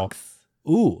 Hall. Fox.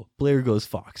 Ooh, Blair goes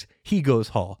Fox. He goes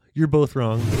Hall. You're both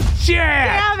wrong. Shit!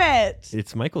 Damn it.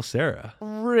 It's Michael Cera.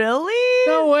 Really?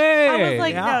 No way. I was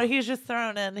like, Yeah. no, he's just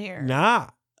thrown in here. Nah.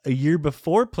 A year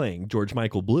before playing George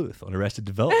Michael Bluth on Arrested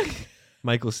Development,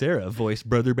 Michael Cera voiced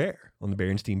Brother Bear on the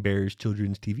Berenstain Bears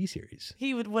children's TV series.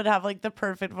 He would have like the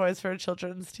perfect voice for a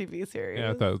children's TV series.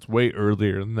 Yeah, I thought it was way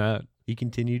earlier than that. He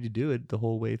continued to do it the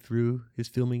whole way through his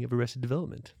filming of Arrested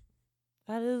Development.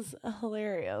 That is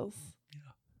hilarious.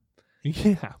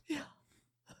 Yeah.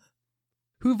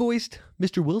 Who voiced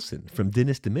Mr. Wilson from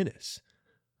Dennis the Menace?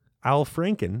 Al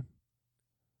Franken,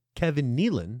 Kevin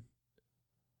Nealon,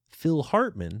 Phil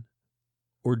Hartman,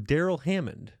 or Daryl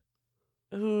Hammond,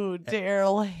 Ooh,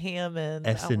 Daryl Hammond.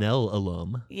 SNL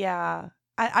alum? Yeah.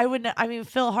 I would know. I mean,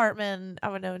 Phil Hartman, I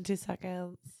would know in 2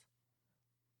 seconds.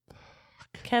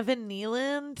 Kevin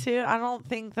Nealon, too. I don't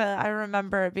think that I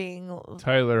remember it being.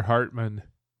 Tyler Hartman.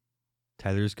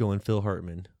 Tyler's going Phil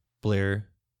Hartman. Blair,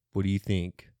 what do you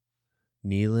think?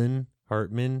 Nealon,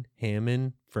 Hartman,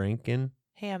 Hammond, Franken?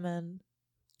 Hammond.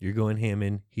 You're going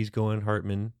Hammond. He's going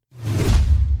Hartman.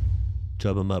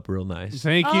 Chub him up real nice.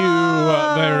 Thank you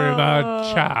very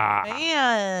much.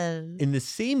 Man. In the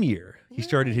same year, he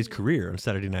started his career on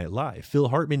Saturday Night Live. Phil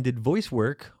Hartman did voice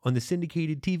work on the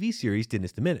syndicated TV series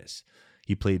Dennis the Menace.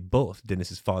 He played both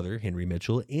Dennis's father, Henry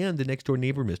Mitchell, and the next-door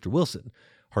neighbor, Mr. Wilson.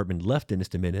 Hartman left Dennis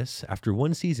the Menace after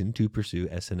one season to pursue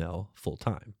SNL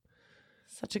full-time.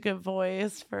 Such a good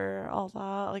voice for all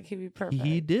that. Like, he'd be perfect.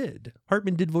 He did.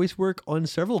 Hartman did voice work on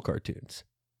several cartoons.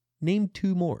 Name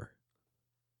 2 more.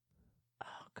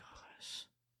 Oh, gosh.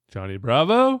 Johnny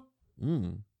Bravo?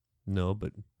 No,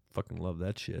 but fucking love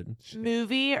that shit.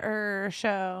 Movie or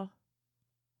show?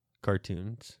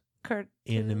 Cartoons.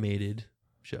 Animated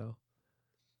show.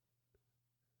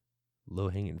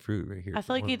 Low-hanging fruit right here. I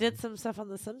feel like he did some stuff on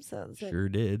The Simpsons. Sure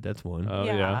did. That's one. Oh,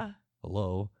 yeah.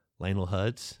 Hello. Lionel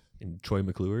Hutz and Troy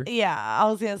McClure. Yeah, I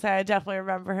was going to say, I definitely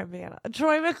remember him being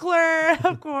Troy McClure,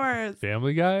 of course.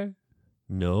 Family Guy?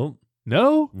 No.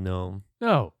 No? No.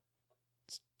 No.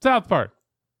 South Park.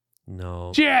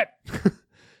 No. Shit!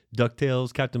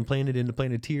 DuckTales, Captain Planet and the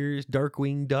Planeteers,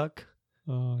 Darkwing Duck,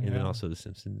 Oh, and then yeah. also The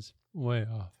Simpsons. Way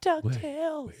off.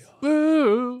 DuckTales.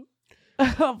 Woo!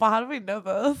 Well, how do we know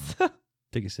those?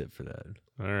 Take a sip for that.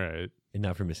 All right. And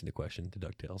not for missing the question to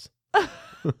DuckTales.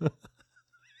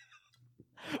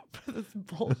 For this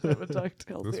bullshit with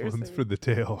DuckTales. This seriously. one's for the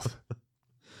tails.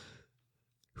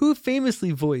 Who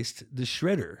famously voiced the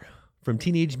Shredder from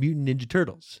Teenage Mutant Ninja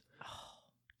Turtles?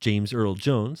 James Earl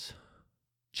Jones,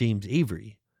 James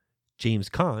Avery, James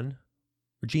Caan,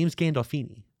 or James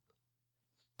Gandolfini?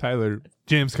 Tyler,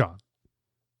 James Caan.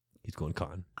 He's going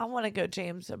Caan. I want to go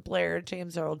James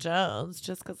Earl Jones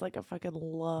just because, like, I fucking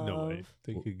love. No way.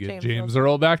 They could get James James Earl-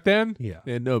 Earl back then? Yeah.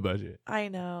 And no budget. I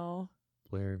know.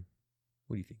 Blair,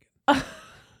 what are you thinking?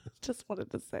 Just wanted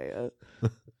to say it.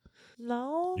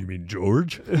 No? You mean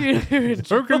George?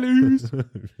 Hercules.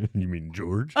 You mean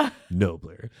George? No,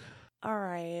 Blair. All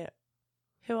right.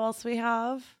 Who else we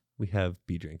have? We have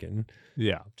Be Drinking.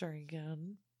 Yeah.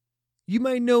 Drinking. You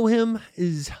might know him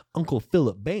as Uncle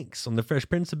Philip Banks on The Fresh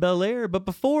Prince of Bel-Air, but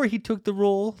before he took the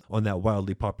role on that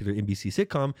wildly popular NBC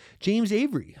sitcom, James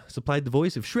Avery supplied the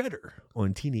voice of Shredder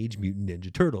on Teenage Mutant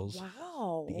Ninja Turtles,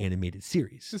 Wow. the animated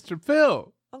series. Sister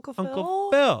Phil. Uncle Phil? Uncle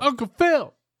Phil. Uncle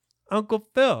Phil. Uncle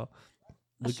Phil.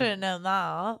 I should have known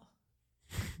that.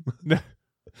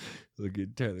 Look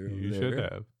at Tyler over You there. should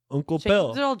have. Uncle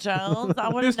James Phil. Earl Jones. I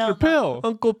would have known Mr. Pill.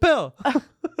 Uncle Phil.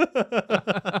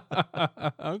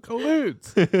 Uncle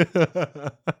Lutz.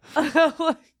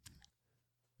 that.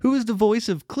 Who is the voice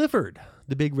of Clifford,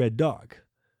 the big red dog?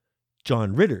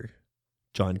 John Ritter,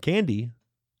 John Candy,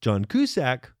 John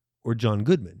Cusack, or John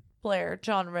Goodman? Blair,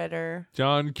 John Ritter.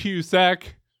 John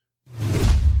Cusack.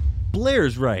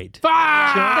 Blair's right.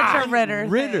 Fuck! Such a Ritter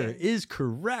Ritter thing. is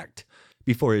correct.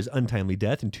 Before his untimely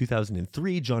death in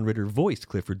 2003, John Ritter voiced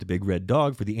Clifford the Big Red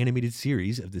Dog for the animated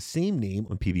series of the same name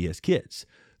on PBS Kids.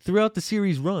 Throughout the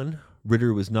series' run,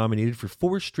 Ritter was nominated for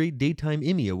 4 straight Daytime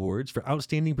Emmy Awards for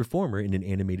Outstanding Performer in an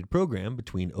Animated Program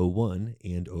between 2001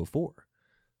 and 2004.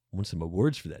 Won some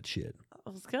awards for that shit.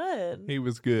 It was good. He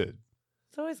was good.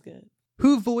 It's always good.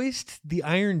 Who voiced the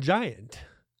Iron Giant?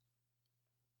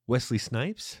 Wesley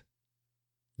Snipes,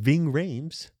 Ving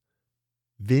Rhames,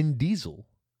 Vin Diesel,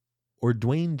 or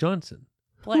Dwayne Johnson?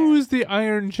 Blair. Who's the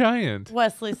Iron Giant?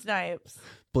 Wesley Snipes.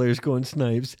 Blair's going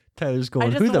Snipes. Tyler's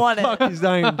going, just who the won it. fuck is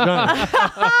Iron Giant?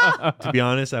 To be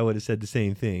honest, I would have said the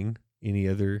same thing. Any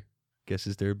other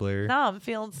guesses there, Blair? No, I'm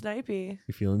feeling snipey.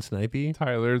 You feeling snipey?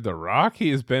 Tyler, The Rock.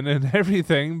 He's been in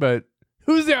everything, but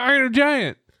who's the Iron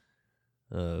Giant?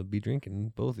 Be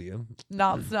drinking, both of you.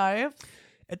 Not Snipes.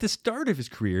 At the start of his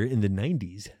career in the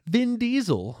 90s, Vin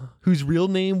Diesel, whose real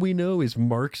name we know is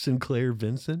Mark Sinclair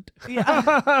Vincent,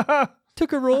 Yeah.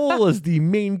 took a role as the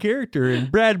main character in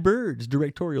Brad Bird's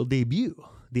directorial debut,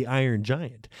 The Iron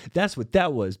Giant. That's what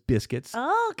that was, biscuits.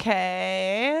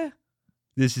 Okay.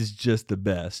 This is just the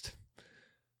best.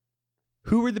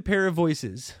 Who were the pair of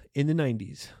voices in the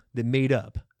 90s that made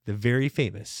up the very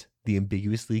famous The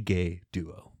Ambiguously Gay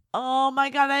Duo? Oh my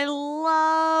God, I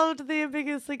loved the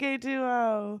Ambiguously Gay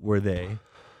Duo. Were they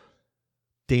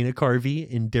Dana Carvey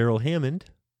and Daryl Hammond,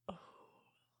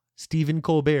 Stephen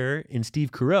Colbert and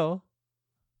Steve Carell,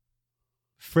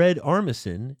 Fred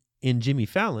Armisen and Jimmy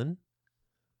Fallon,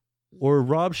 or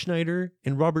Rob Schneider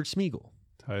and Robert Smigel?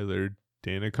 Tyler,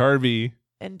 Dana Carvey.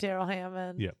 And Daryl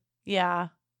Hammond. Yep. Yeah.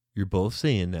 You're both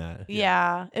saying that.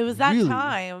 Yeah. It was that Really?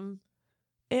 time.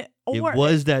 It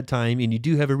was that time, and you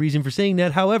do have a reason for saying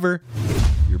that. However,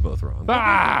 you're both wrong.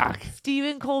 Fuck!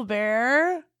 Stephen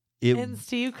Colbert and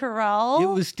Steve Carell. It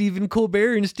was Stephen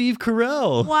Colbert and Steve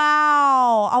Carell.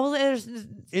 Wow. I was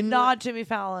In not Jimmy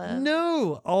Fallon.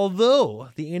 No, although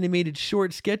the animated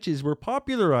short sketches were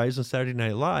popularized on Saturday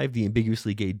Night Live, the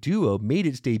Ambiguously Gay Duo made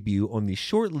its debut on the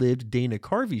short-lived Dana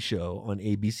Carvey show on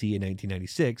ABC in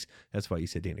 1996. That's why you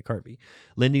said Dana Carvey.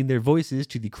 Lending their voices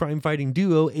to the crime-fighting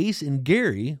duo Ace and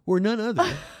Gary were none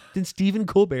other than Stephen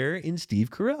Colbert and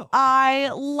Steve Carell. I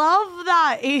love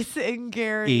that Ace and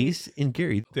Gary. Ace and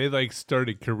Gary. They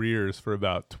started careers for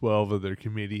about 12 of their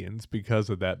comedians because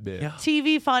of that bit. Yeah.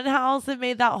 TV Funhouse that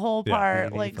made that whole Yeah,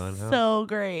 part TV like Funhouse. so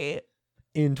great.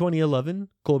 In 2011,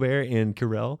 Colbert and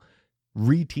Carell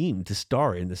re-teamed to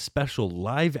star in the special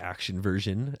live-action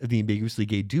version of the Ambiguously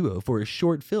Gay Duo for a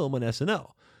short film on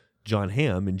SNL. John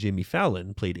Hamm and Jimmy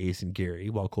Fallon played Ace and Gary,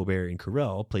 while Colbert and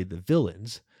Carell played the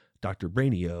villains, Dr.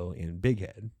 Brainio and Big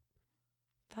Head.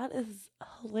 That is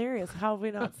hilarious. How have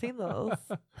we not seen those?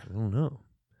 I don't know.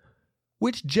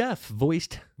 Which Jeff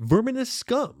voiced Verminous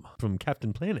Scum from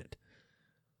Captain Planet?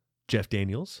 Jeff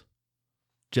Daniels,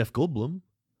 Jeff Goldblum,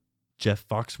 Jeff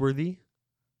Foxworthy,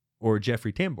 or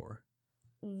Jeffrey Tambor?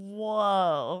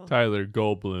 Whoa. Tyler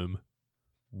Goldblum.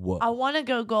 Whoa. I want to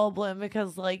go Goldblum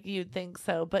because like you'd think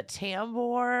so, but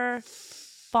Tambor,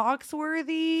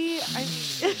 Foxworthy.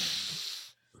 I mean,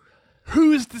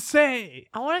 Who's to say?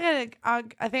 I want to get. I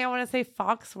think I want to say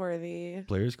Foxworthy.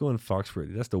 Blair's going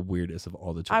Foxworthy. That's the weirdest of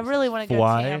all the choices. I really want to go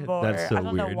Why? Tambor. That's so I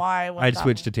don't weird. know why. I'd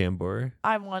switch to Tambor.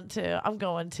 I want to. I'm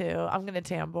going to. I'm going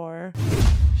to Tambor.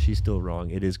 She's still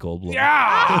wrong. It is Goldblum.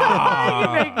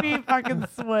 You make me fucking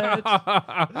switch.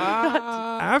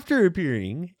 After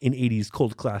appearing in 80s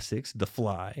cult classics The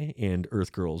Fly and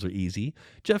Earth Girls Are Easy,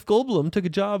 Jeff Goldblum took a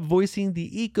job voicing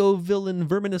the eco-villain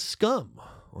Verminous Scum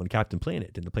on Captain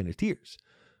Planet and the Planeteers.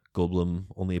 Goldblum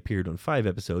only appeared on 5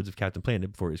 episodes of Captain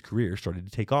Planet before his career started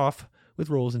to take off, with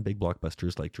roles in big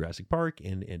blockbusters like Jurassic Park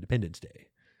and Independence Day.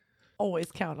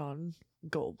 Always count on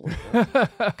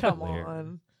Goldblum. Come Blair.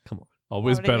 on. Come on.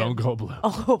 Always Why would bet I on get- Goldblum.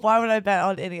 Oh, why would I bet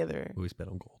on any other? Always bet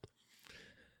on gold.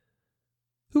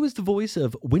 Who is the voice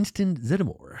of Winston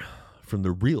Zeddemore from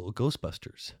the real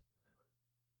Ghostbusters?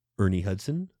 Ernie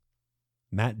Hudson,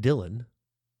 Matt Dillon,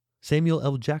 Samuel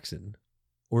L. Jackson,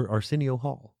 or Arsenio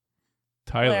Hall?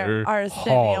 Tyler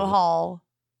Arsenio Hall.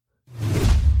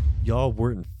 Y'all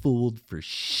weren't fooled for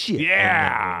shit. on that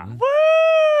Yeah. one.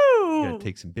 Woo! Gotta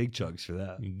take some big chugs for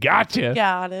that. Gotcha.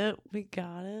 Got it. We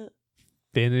got it.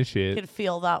 Finish I it. can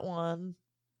feel that one.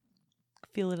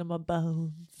 Feel it in my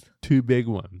bones. 2 big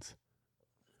ones.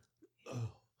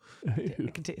 I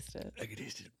can taste it. I can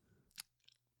taste it.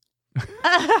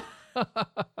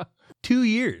 2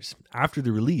 years after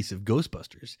the release of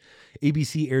Ghostbusters,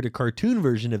 ABC aired a cartoon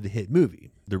version of the hit movie.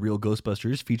 The real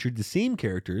Ghostbusters featured the same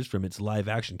characters from its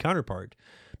live-action counterpart,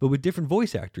 but with different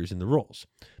voice actors in the roles.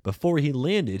 Before he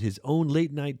landed his own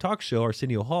late-night talk show,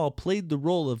 Arsenio Hall played the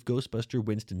role of Ghostbuster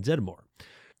Winston Zeddemore.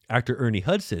 Actor Ernie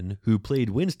Hudson, who played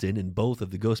Winston in both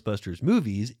of the Ghostbusters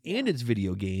movies and its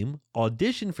video game,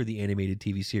 auditioned for the animated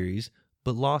TV series,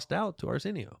 but lost out to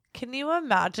Arsenio. Can you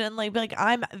imagine? Like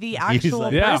I'm the actual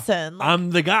like, Yeah. person. Like,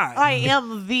 I'm the guy. I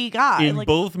am the guy. in Like,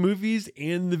 both movies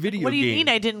and the video what do you game. mean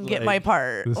I didn't get Like, my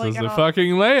part? This like, is I a don't-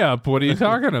 fucking layup. What are you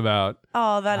talking about?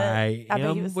 Oh, that is. I I bet he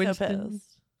am was Winston. so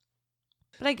pissed.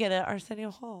 But I get it.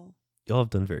 Arsenio Hall. Y'all have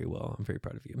done very well. I'm very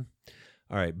proud of you.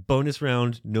 All right, bonus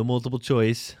round, no multiple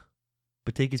choice.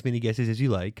 but take as many guesses as you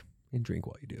like and drink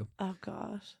while you do. Oh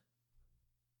gosh.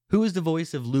 Who is the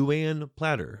voice of Luann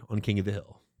Platter on King of the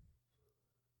Hill?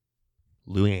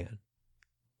 Luann.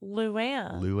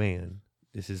 Luann.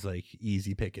 This is like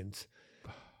easy pickings.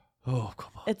 Oh,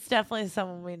 come on. It's definitely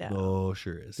someone we know. Oh,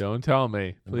 sure is. Don't tell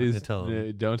me. I'm not Please gonna tell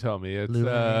him. don't tell me. It's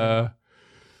Luann.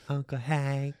 Uncle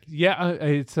Hank. yeah,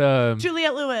 it's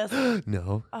Juliette Lewis.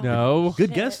 No. Oh, no. Good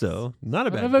shit. guess, though. Not a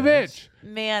Son bad of a guess. bitch.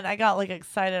 Man, I got like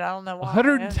excited. I don't know why.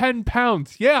 110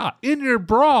 pounds. Yeah, in your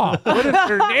bra. What is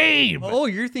her name? Oh,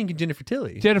 you're thinking Jennifer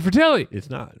Tilly. Jennifer Tilly. It's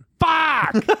not.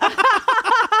 Fuck.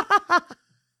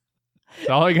 That's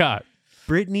all I got.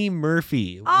 Brittany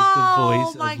Murphy was Oh the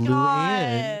voice my of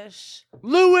Luann gosh.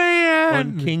 Luann.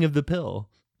 on King of the Pill.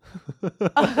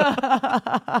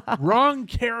 Wrong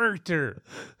character.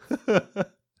 All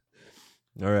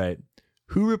right.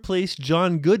 Who replaced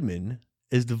John Goodman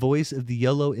as the voice of the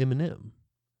yellow M&M?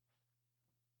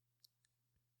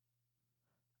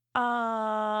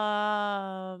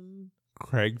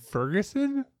 Craig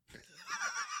Ferguson?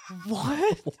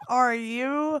 What are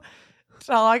you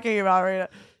talking about right now?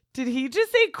 Did he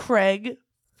just say Craig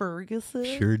Ferguson?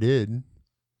 Sure did.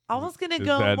 I was gonna Is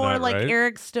go that more not like right?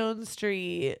 Eric Stone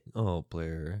Street. Oh,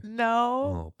 Blair.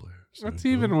 No. Oh, Blair. That's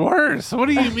even worse. What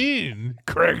do you mean?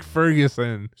 Craig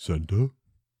Ferguson. Santa.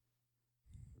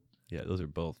 Yeah, those are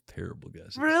both terrible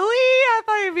guesses. Really? I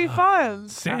thought it'd be fun.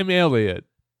 Sam Elliott.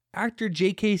 Actor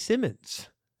J.K. Simmons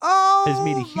Oh has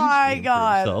made a huge my name for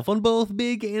god. himself on both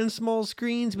big and small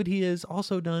screens, but he has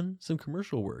also done some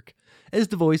commercial work as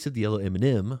the voice of the yellow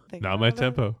M&M, Think Not my about it.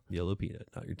 tempo. yellow peanut,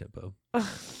 not your tempo.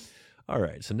 All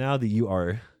right, so now that you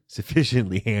are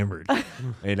sufficiently hammered,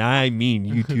 and I mean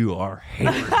you two are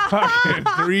hammered. Fucking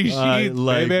 3 sheets,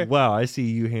 like, baby. wow, I see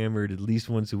you hammered at least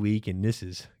once a week, and this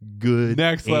is good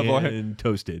Next level. and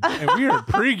toasted. And we are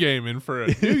pre-gaming for a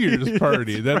New Year's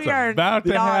party. That's We are about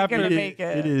to not happen. gonna make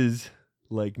it. It is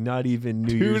like not even New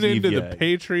Tune Year's Eve into yet. the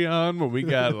Patreon when we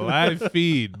got live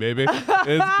feed, baby.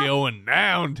 It's going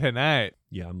down tonight.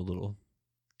 Yeah, I'm a little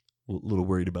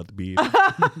worried about the beef.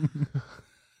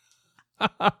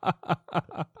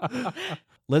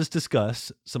 Let's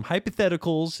discuss some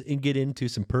hypotheticals and get into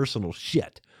some personal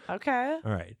shit. Okay.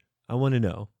 All right. I want to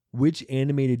know, which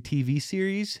animated TV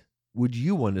series would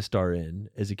you want to star in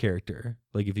as a character?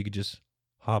 Like if you could just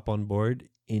hop on board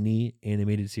any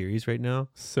animated series right now.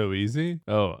 So easy.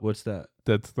 Oh, What's that?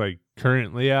 that's like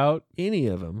currently out. Any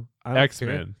of them.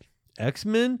 X-Men.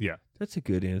 X-Men? Yeah. That's a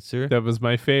good answer. That was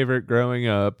my favorite growing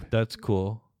up. That's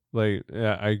cool. Like,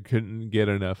 yeah, I couldn't get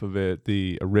enough of it.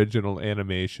 The original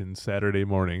animation, Saturday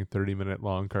morning, 30-minute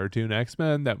long cartoon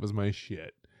X-Men, that was my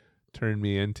shit. Turn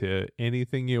me into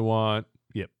anything you want.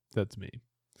 Yep, that's me.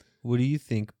 What do you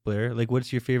think, Blair? Like,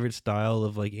 what's your favorite style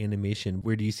of like animation?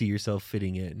 Where do you see yourself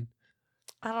fitting in?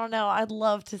 I don't know. I'd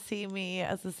love to see me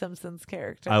as a Simpsons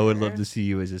character. I would love to see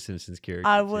you as a Simpsons character.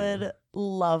 I too. would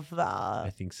love that.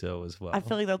 I think so as well. I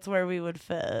feel like that's where we would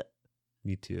fit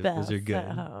Me too. best Those are good.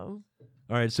 at home.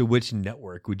 All right. So, which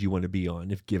network would you want to be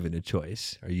on if given a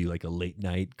choice? Are you like a late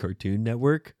night Cartoon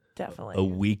Network, Definitely. a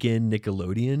weekend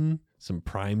Nickelodeon, some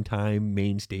primetime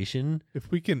main station?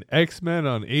 If we can X-Men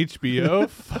on HBO,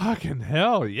 fucking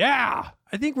hell, yeah.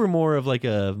 I think we're more of like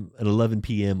an 11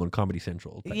 p.m. on Comedy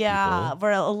Central. type Yeah, people.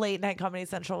 where a late night Comedy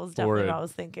Central was definitely what I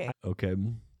was thinking. Okay.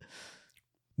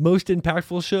 Most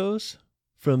impactful shows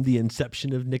from the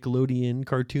inception of Nickelodeon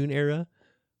cartoon era.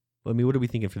 I mean, what are we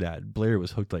thinking for that? Blair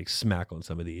was hooked like smack on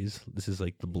some of these. This is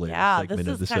like the Blair Yeah, segment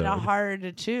this of the is kind show. of hard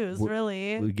to choose, We're-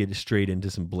 really. We get straight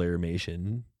into some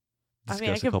Blairmation. I Discuss mean,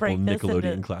 I a could couple break this Nickelodeon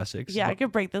into- classics. Yeah, I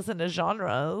could break this into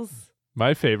genres.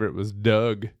 My favorite was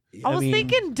Doug. I was mean,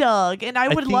 thinking Doug, and I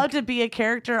would love think- to be a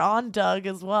character on Doug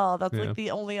as well. That's Yeah. like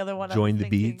the only other one. I join was the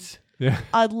thinking. beats. Yeah.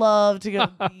 I'd love to go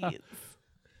to Beats.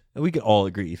 And we could all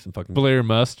agree some fucking Blair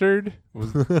Mustard.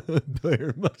 Was,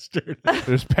 Blair Mustard.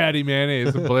 there's Patty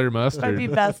Mayonnaise and Blair I'd Mustard. be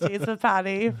besties with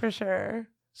Patty for sure.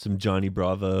 Some Johnny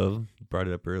Bravo. Brought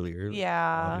it up earlier.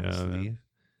 Yeah, Obviously.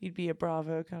 you'd be a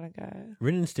Bravo kind of guy.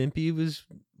 Ren and Stimpy was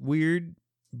weird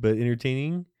but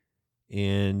entertaining,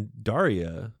 and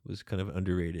Daria was kind of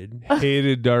underrated.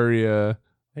 Hated Daria.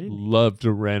 I didn't. Loved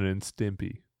Ren and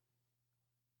Stimpy.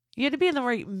 You had to be in the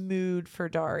right mood for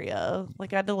Daria.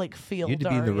 Like I had to like feel. You had to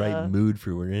be in the right mood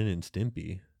for Ren and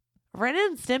Stimpy. Ren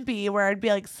and Stimpy, where I'd be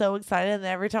like so excited, and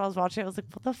then every time I was watching, I was like,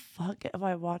 "What the fuck am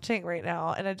I watching right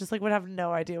now?" And I just like would have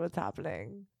no idea what's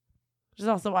happening. Which is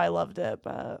also why I loved it.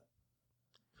 But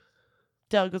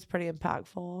Doug was pretty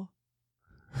impactful.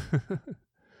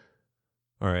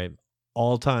 All right,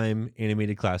 all-time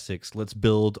animated classics. Let's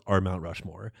build our Mount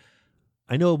Rushmore.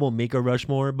 I know it won't make a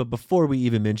Rushmore, but before we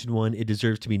even mention one, it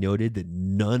deserves to be noted that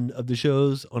none of the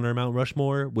shows on our Mount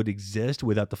Rushmore would exist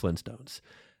without the Flintstones.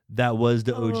 That was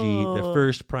the OG, the Oh.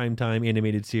 first primetime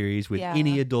animated series with Yeah.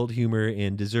 any adult humor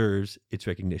and deserves its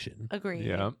recognition. Agreed.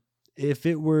 Yeah. If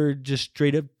it were just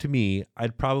straight up to me,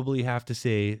 I'd probably have to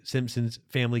say Simpsons,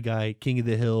 Family Guy, King of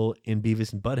the Hill, and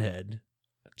Beavis and Butthead.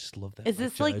 I just love that. Is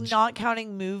this like Judge. not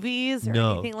counting movies or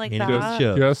No, anything like animated that?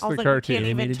 shows. Just I was the like, cartoon. we can't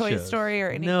even Animated Toy shows. Story or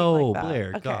anything No, like that. Blair,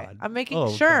 Okay. God. I'm making Oh,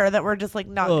 sure God. that we're just like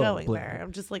not Oh, going Blair. there.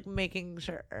 I'm just like making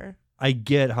sure. I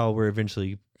get how we're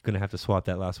eventually going to have to swap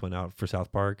that last one out for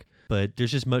South Park, but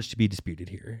there's just much to be disputed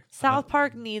here. South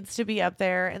Park needs to be up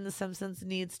there, and The Simpsons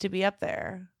needs to be up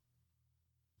there.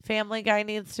 Family Guy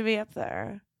needs to be up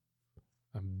there.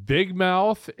 Big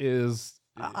Mouth is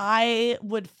I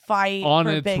would fight On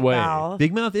for its Big way. Mouth.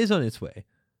 Big Mouth is on its way,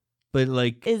 but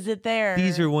like Is it there?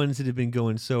 these are ones that have been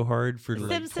going so hard for like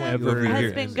 20 Simpsons over has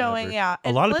years. been going, yeah. A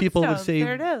And lot of people would Flintstones, say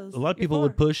there it is. a lot of You're people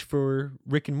would fine. push for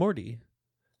Rick and Morty.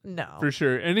 No. for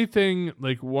sure. Anything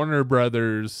like Warner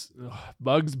Brothers,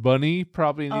 Bugs Bunny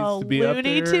probably needs Oh, to be up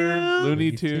Looney there. Tunes? Looney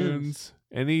Looney Tunes.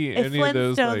 Any If of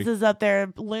those Flintstones like is up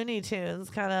there, Looney Tunes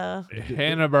kind of.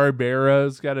 Hanna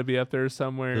Barbera's got to be up there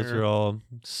somewhere. Those are all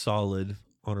solid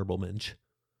honorable mention.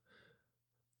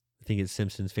 I think it's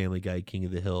Simpsons, Family Guy, King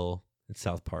of the Hill, and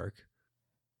South Park.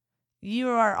 You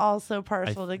are also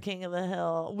partial to King of the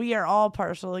Hill. We are all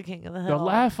partial to King of the The Hill.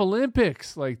 Laugh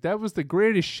Olympics, like that was the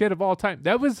greatest shit of all time.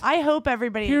 That was I hope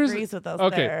everybody Here's- agrees with us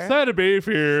okay. there. Side of beef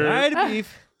here. Side of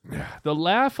beef. The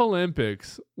Laugh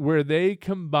Olympics, where they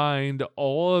combined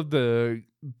all of the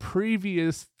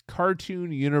previous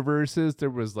cartoon universes. There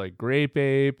was like Grape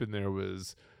Ape, and there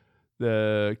was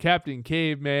the Captain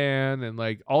Caveman, and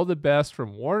like all the best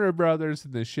from Warner Brothers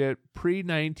and the shit pre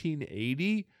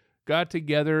 1980 got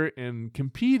together and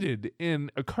competed in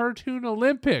a cartoon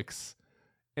Olympics.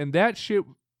 And that shit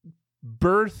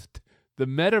birthed the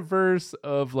metaverse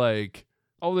of like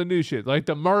all the new shit, like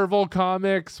the Marvel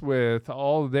comics with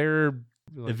all their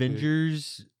like,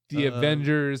 Avengers. the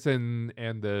Avengers and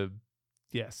the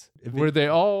yes, Aven- where they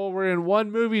all were in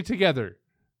one movie together.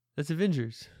 That's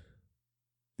Avengers.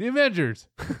 The Avengers,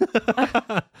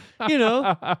 You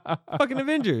know, fucking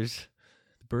Avengers.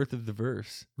 The birth of the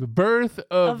verse. the birth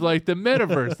of Of- like the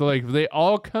metaverse. Like they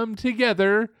all come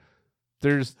together.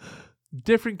 There's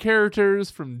different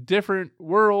characters from different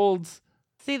worlds.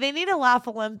 See, they need a Laugh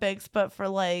Olympics, but for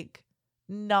like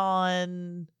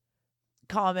non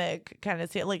comic kind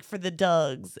of shit, like for the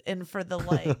Dougs and for the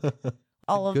like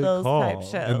all of Good those type call.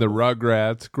 shows. And the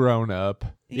Rugrats grown up.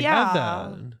 They yeah. have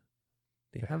that.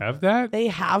 They Have that? They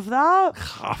have that?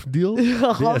 Half deal?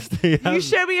 Yes, they have. You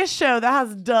show me a show that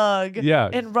has Doug Yeah.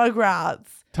 and Rugrats.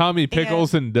 Tommy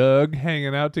Pickles and Doug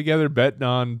hanging out together, betting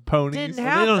on ponies. Didn't They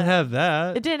happen. don't have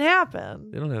that. It didn't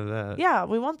happen. They don't have that. Yeah,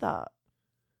 we want that.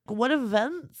 What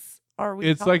events are we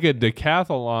It's like a talking?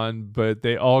 decathlon, but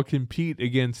they all compete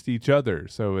against each other.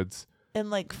 So it's And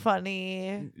like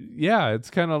funny. yeah, it's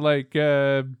kind of like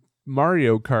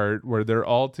Mario Kart, where they're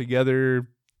all together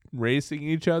racing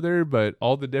each other, but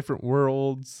all the different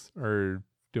worlds are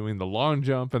doing the long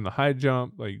jump and the high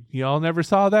jump. Like y'all never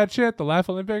saw that shit, the Laugh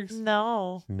Olympics.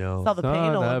 No. No. Saw the Pain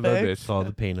Son of a Olympics. bitch. Saw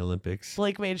the Pain Olympics.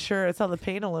 Blake made sure it's on the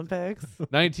Pain Olympics.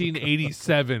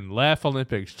 1987 Laugh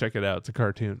Olympics. Check it out. It's a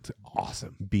cartoon. It's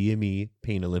awesome. BME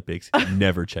Pain Olympics.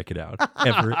 Never check it out.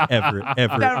 Ever, ever,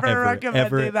 ever, Never ever, recommending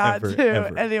ever, that ever, to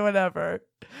ever. anyone ever.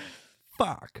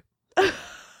 Fuck.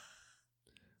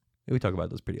 We talk about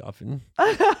those pretty often.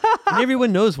 And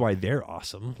everyone knows why they're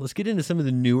awesome. Let's get into some of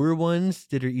the newer ones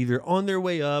that are either on their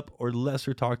way up or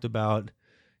lesser talked about.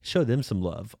 Show them some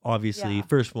love. Obviously, Yeah.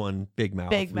 first one, Big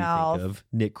Mouth. Big we Mouth. Think of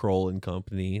Nick Kroll and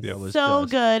company. That was So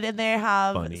just good. And they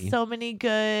have funny. so many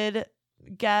good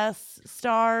guest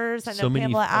stars. I know So many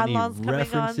Pamela funny Adlon's coming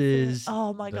references. on.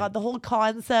 Oh my Like- God. The whole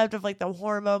concept of like the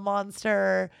hormone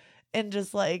monster and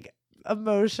just like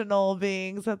emotional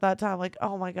beings at that time. Like,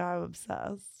 oh my God, I'm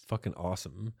obsessed. fucking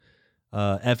awesome.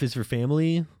 F is for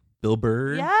Family. Bill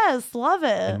Burr. Yes, love it.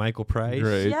 And Michael Price.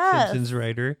 Great. Yes. Simpsons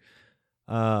writer.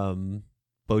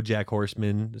 BoJack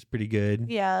Horseman is pretty good.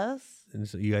 Yes. And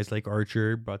so you guys like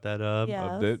Archer, brought that up. Yes.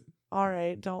 Loved it. All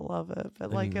right. Don't love it,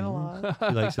 but like it a lot. He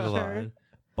likes it a Sure. lot.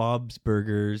 Bob's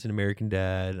Burgers and American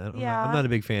Dad. Yeah. I'm not a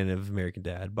big fan of American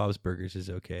Dad. Bob's Burgers is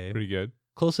okay. Pretty good.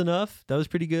 Close enough. That was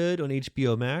pretty good on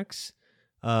HBO Max.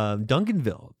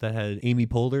 Duncanville, that had Amy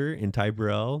Poehler and Ty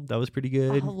Burrell. That was pretty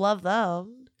good. I love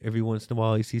them. Every once in a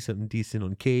while, you see something decent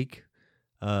on Cake.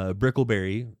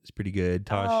 Brickleberry is pretty good.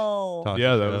 Tosh. Oh, Tosh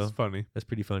Yeah, that show. was funny. That's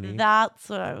pretty funny. that's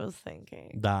what I was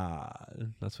thinking.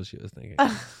 That's what she was thinking.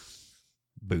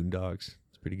 Boondocks.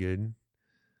 It's pretty good.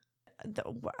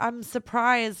 I'm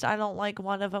surprised I don't like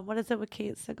one of them. What is it with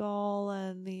Kate Siegel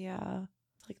and the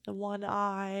like the one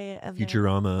eye and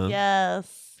Futurama.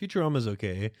 Yes. Futurama's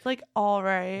okay. It's like all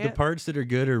right. The parts that are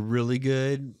good are really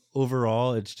good.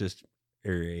 Overall, it's just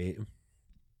alright.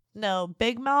 No,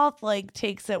 Big Mouth like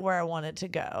takes it where I want it to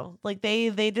go. Like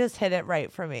they just hit it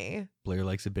right for me. Blair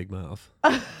likes a big mouth.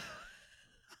 I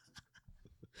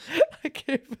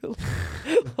can't believe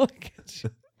look at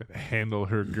you. Handle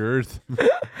her girth.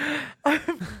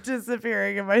 I'm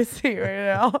disappearing in my seat right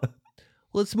now.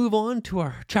 Let's move on to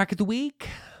our track of the week.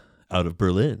 Out of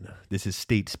Berlin, this is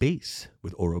State Space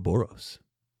with Ouroboros.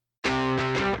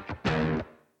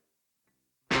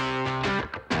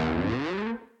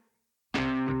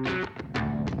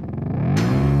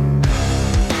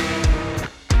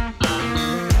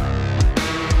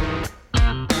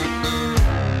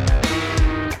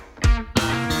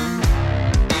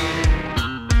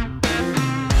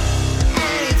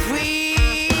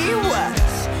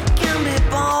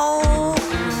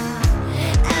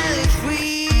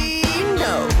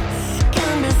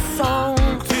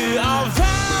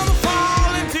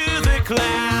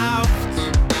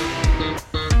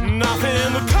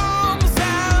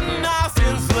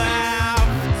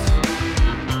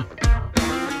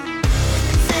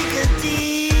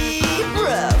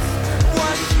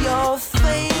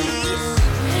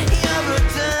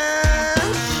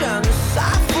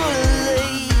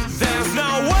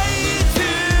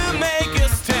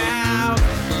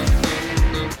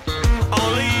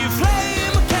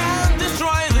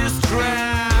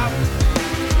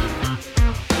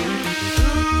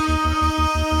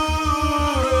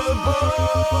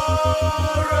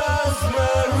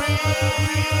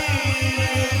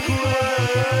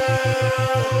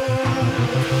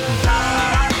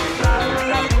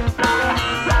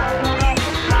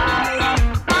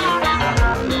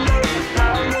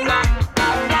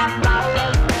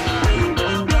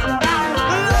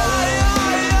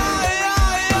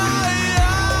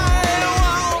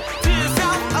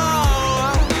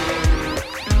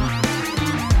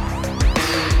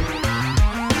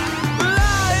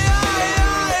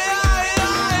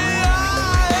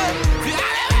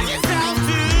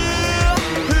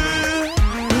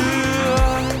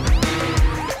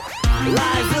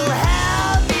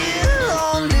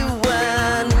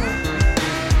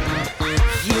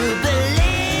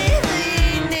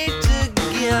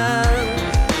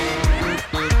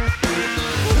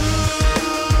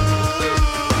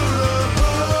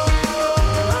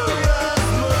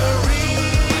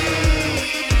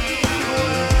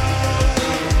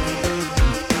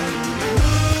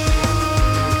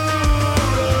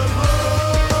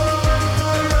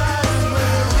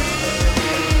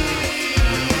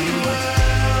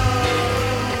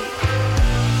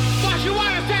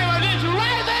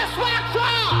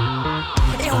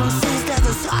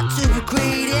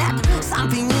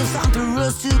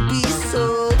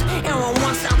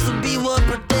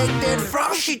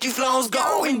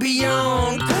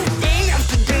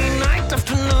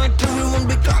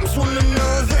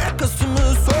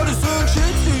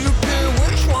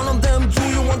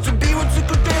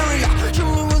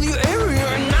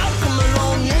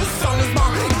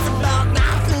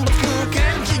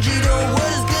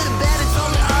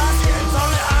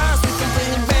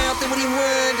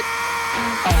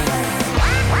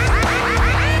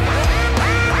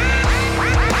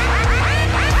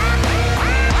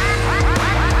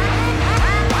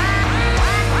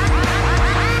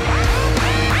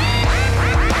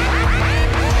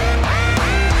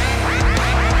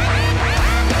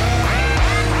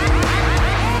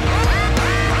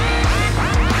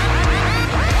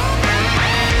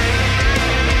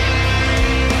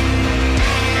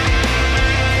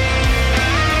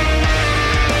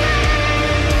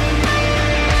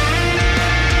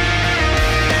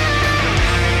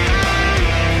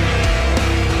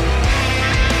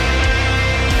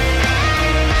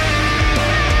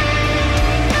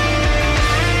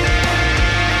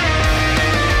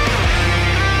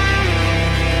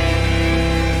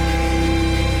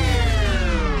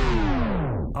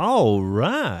 All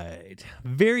right.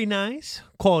 Very nice.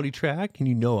 Quality track. And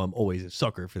you know I'm always a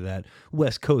sucker for that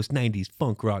West Coast 90s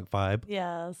funk rock vibe.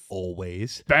 Yes.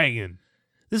 Always. Banging.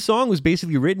 This song was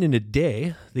basically written in a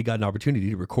day. They got an opportunity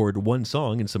to record one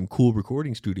song in some cool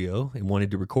recording studio and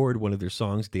wanted to record one of their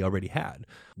songs they already had.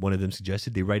 One of them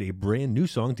suggested they write a brand new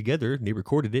song together, and they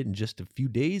recorded it in just a few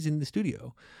days in the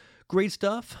studio. Great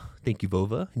stuff. Thank you,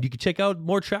 Vova. And you can check out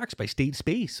more tracks by State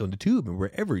Space on the Tube and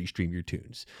wherever you stream your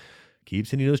tunes. Keep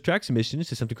sending those track submissions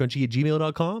to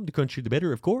somethingcrunchy@gmail.com. The crunchier the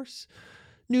better, of course.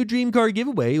 New Dream Car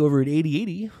giveaway over at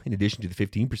 8080. In addition to the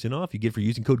 15% off you get for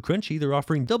using code Crunchy, they're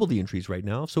offering double the entries right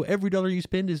now, so every dollar you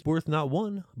spend is worth not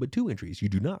one, but 2 entries. You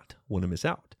do not want to miss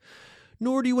out.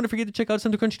 Nor do you want to forget to check out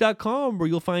SomethingCrunchy.com, where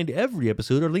you'll find every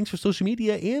episode, our links for social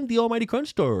media, and the almighty Crunch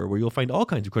Store, where you'll find all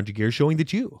kinds of Crunchy gear showing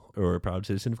that you are a proud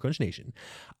citizen of Crunch Nation.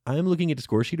 I'm looking at the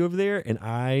score sheet over there, and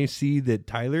I see that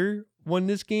Tyler won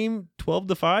this game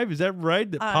 12-5. Is that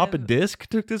right? That Papa Disc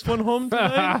took this one home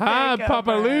tonight? Papa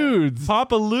Ludes.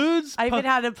 Papa Ludes? I even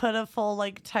had to put a full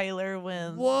Tyler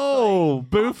wins. Whoa.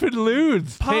 Boof and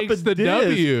Ludes Papa takes the Disc.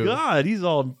 W. God, he's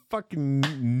all fucking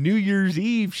New Year's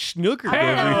Eve snookered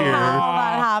I don't know over here. how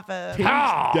that happened.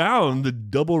 Takes down the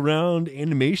double round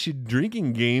animation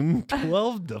drinking game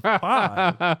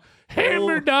 12-5.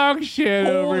 Hammer dog shit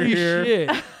over Holy here.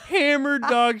 shit. Hammer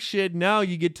dog shit. Now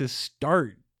you get to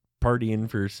start partying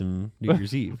for some New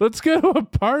Year's Eve. Let's go to a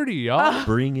party, y'all.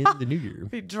 Bring in the new year.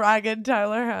 Be dragging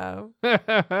Tyler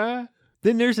home.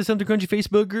 Then there's the Something Crunchy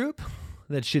Facebook group.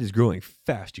 That shit is growing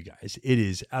fast, you guys. It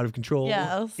is out of control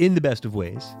Yes. in the best of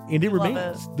ways. And it Love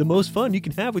remains the most fun you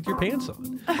can have with your pants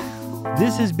on.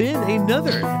 This has been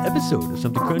another episode of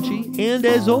Something Crunchy. And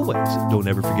as always, don't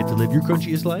ever forget to live your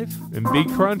crunchiest life. And be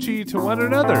crunchy to one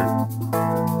another.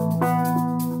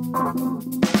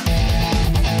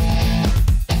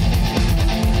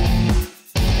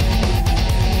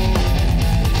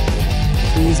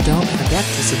 Please don't forget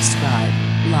to subscribe,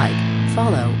 like,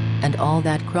 follow, and all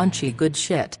that crunchy good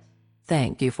shit.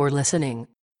 Thank you for listening.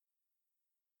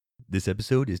 This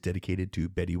episode is dedicated to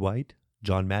Betty White,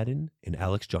 John Madden, and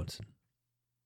Alex Johnson.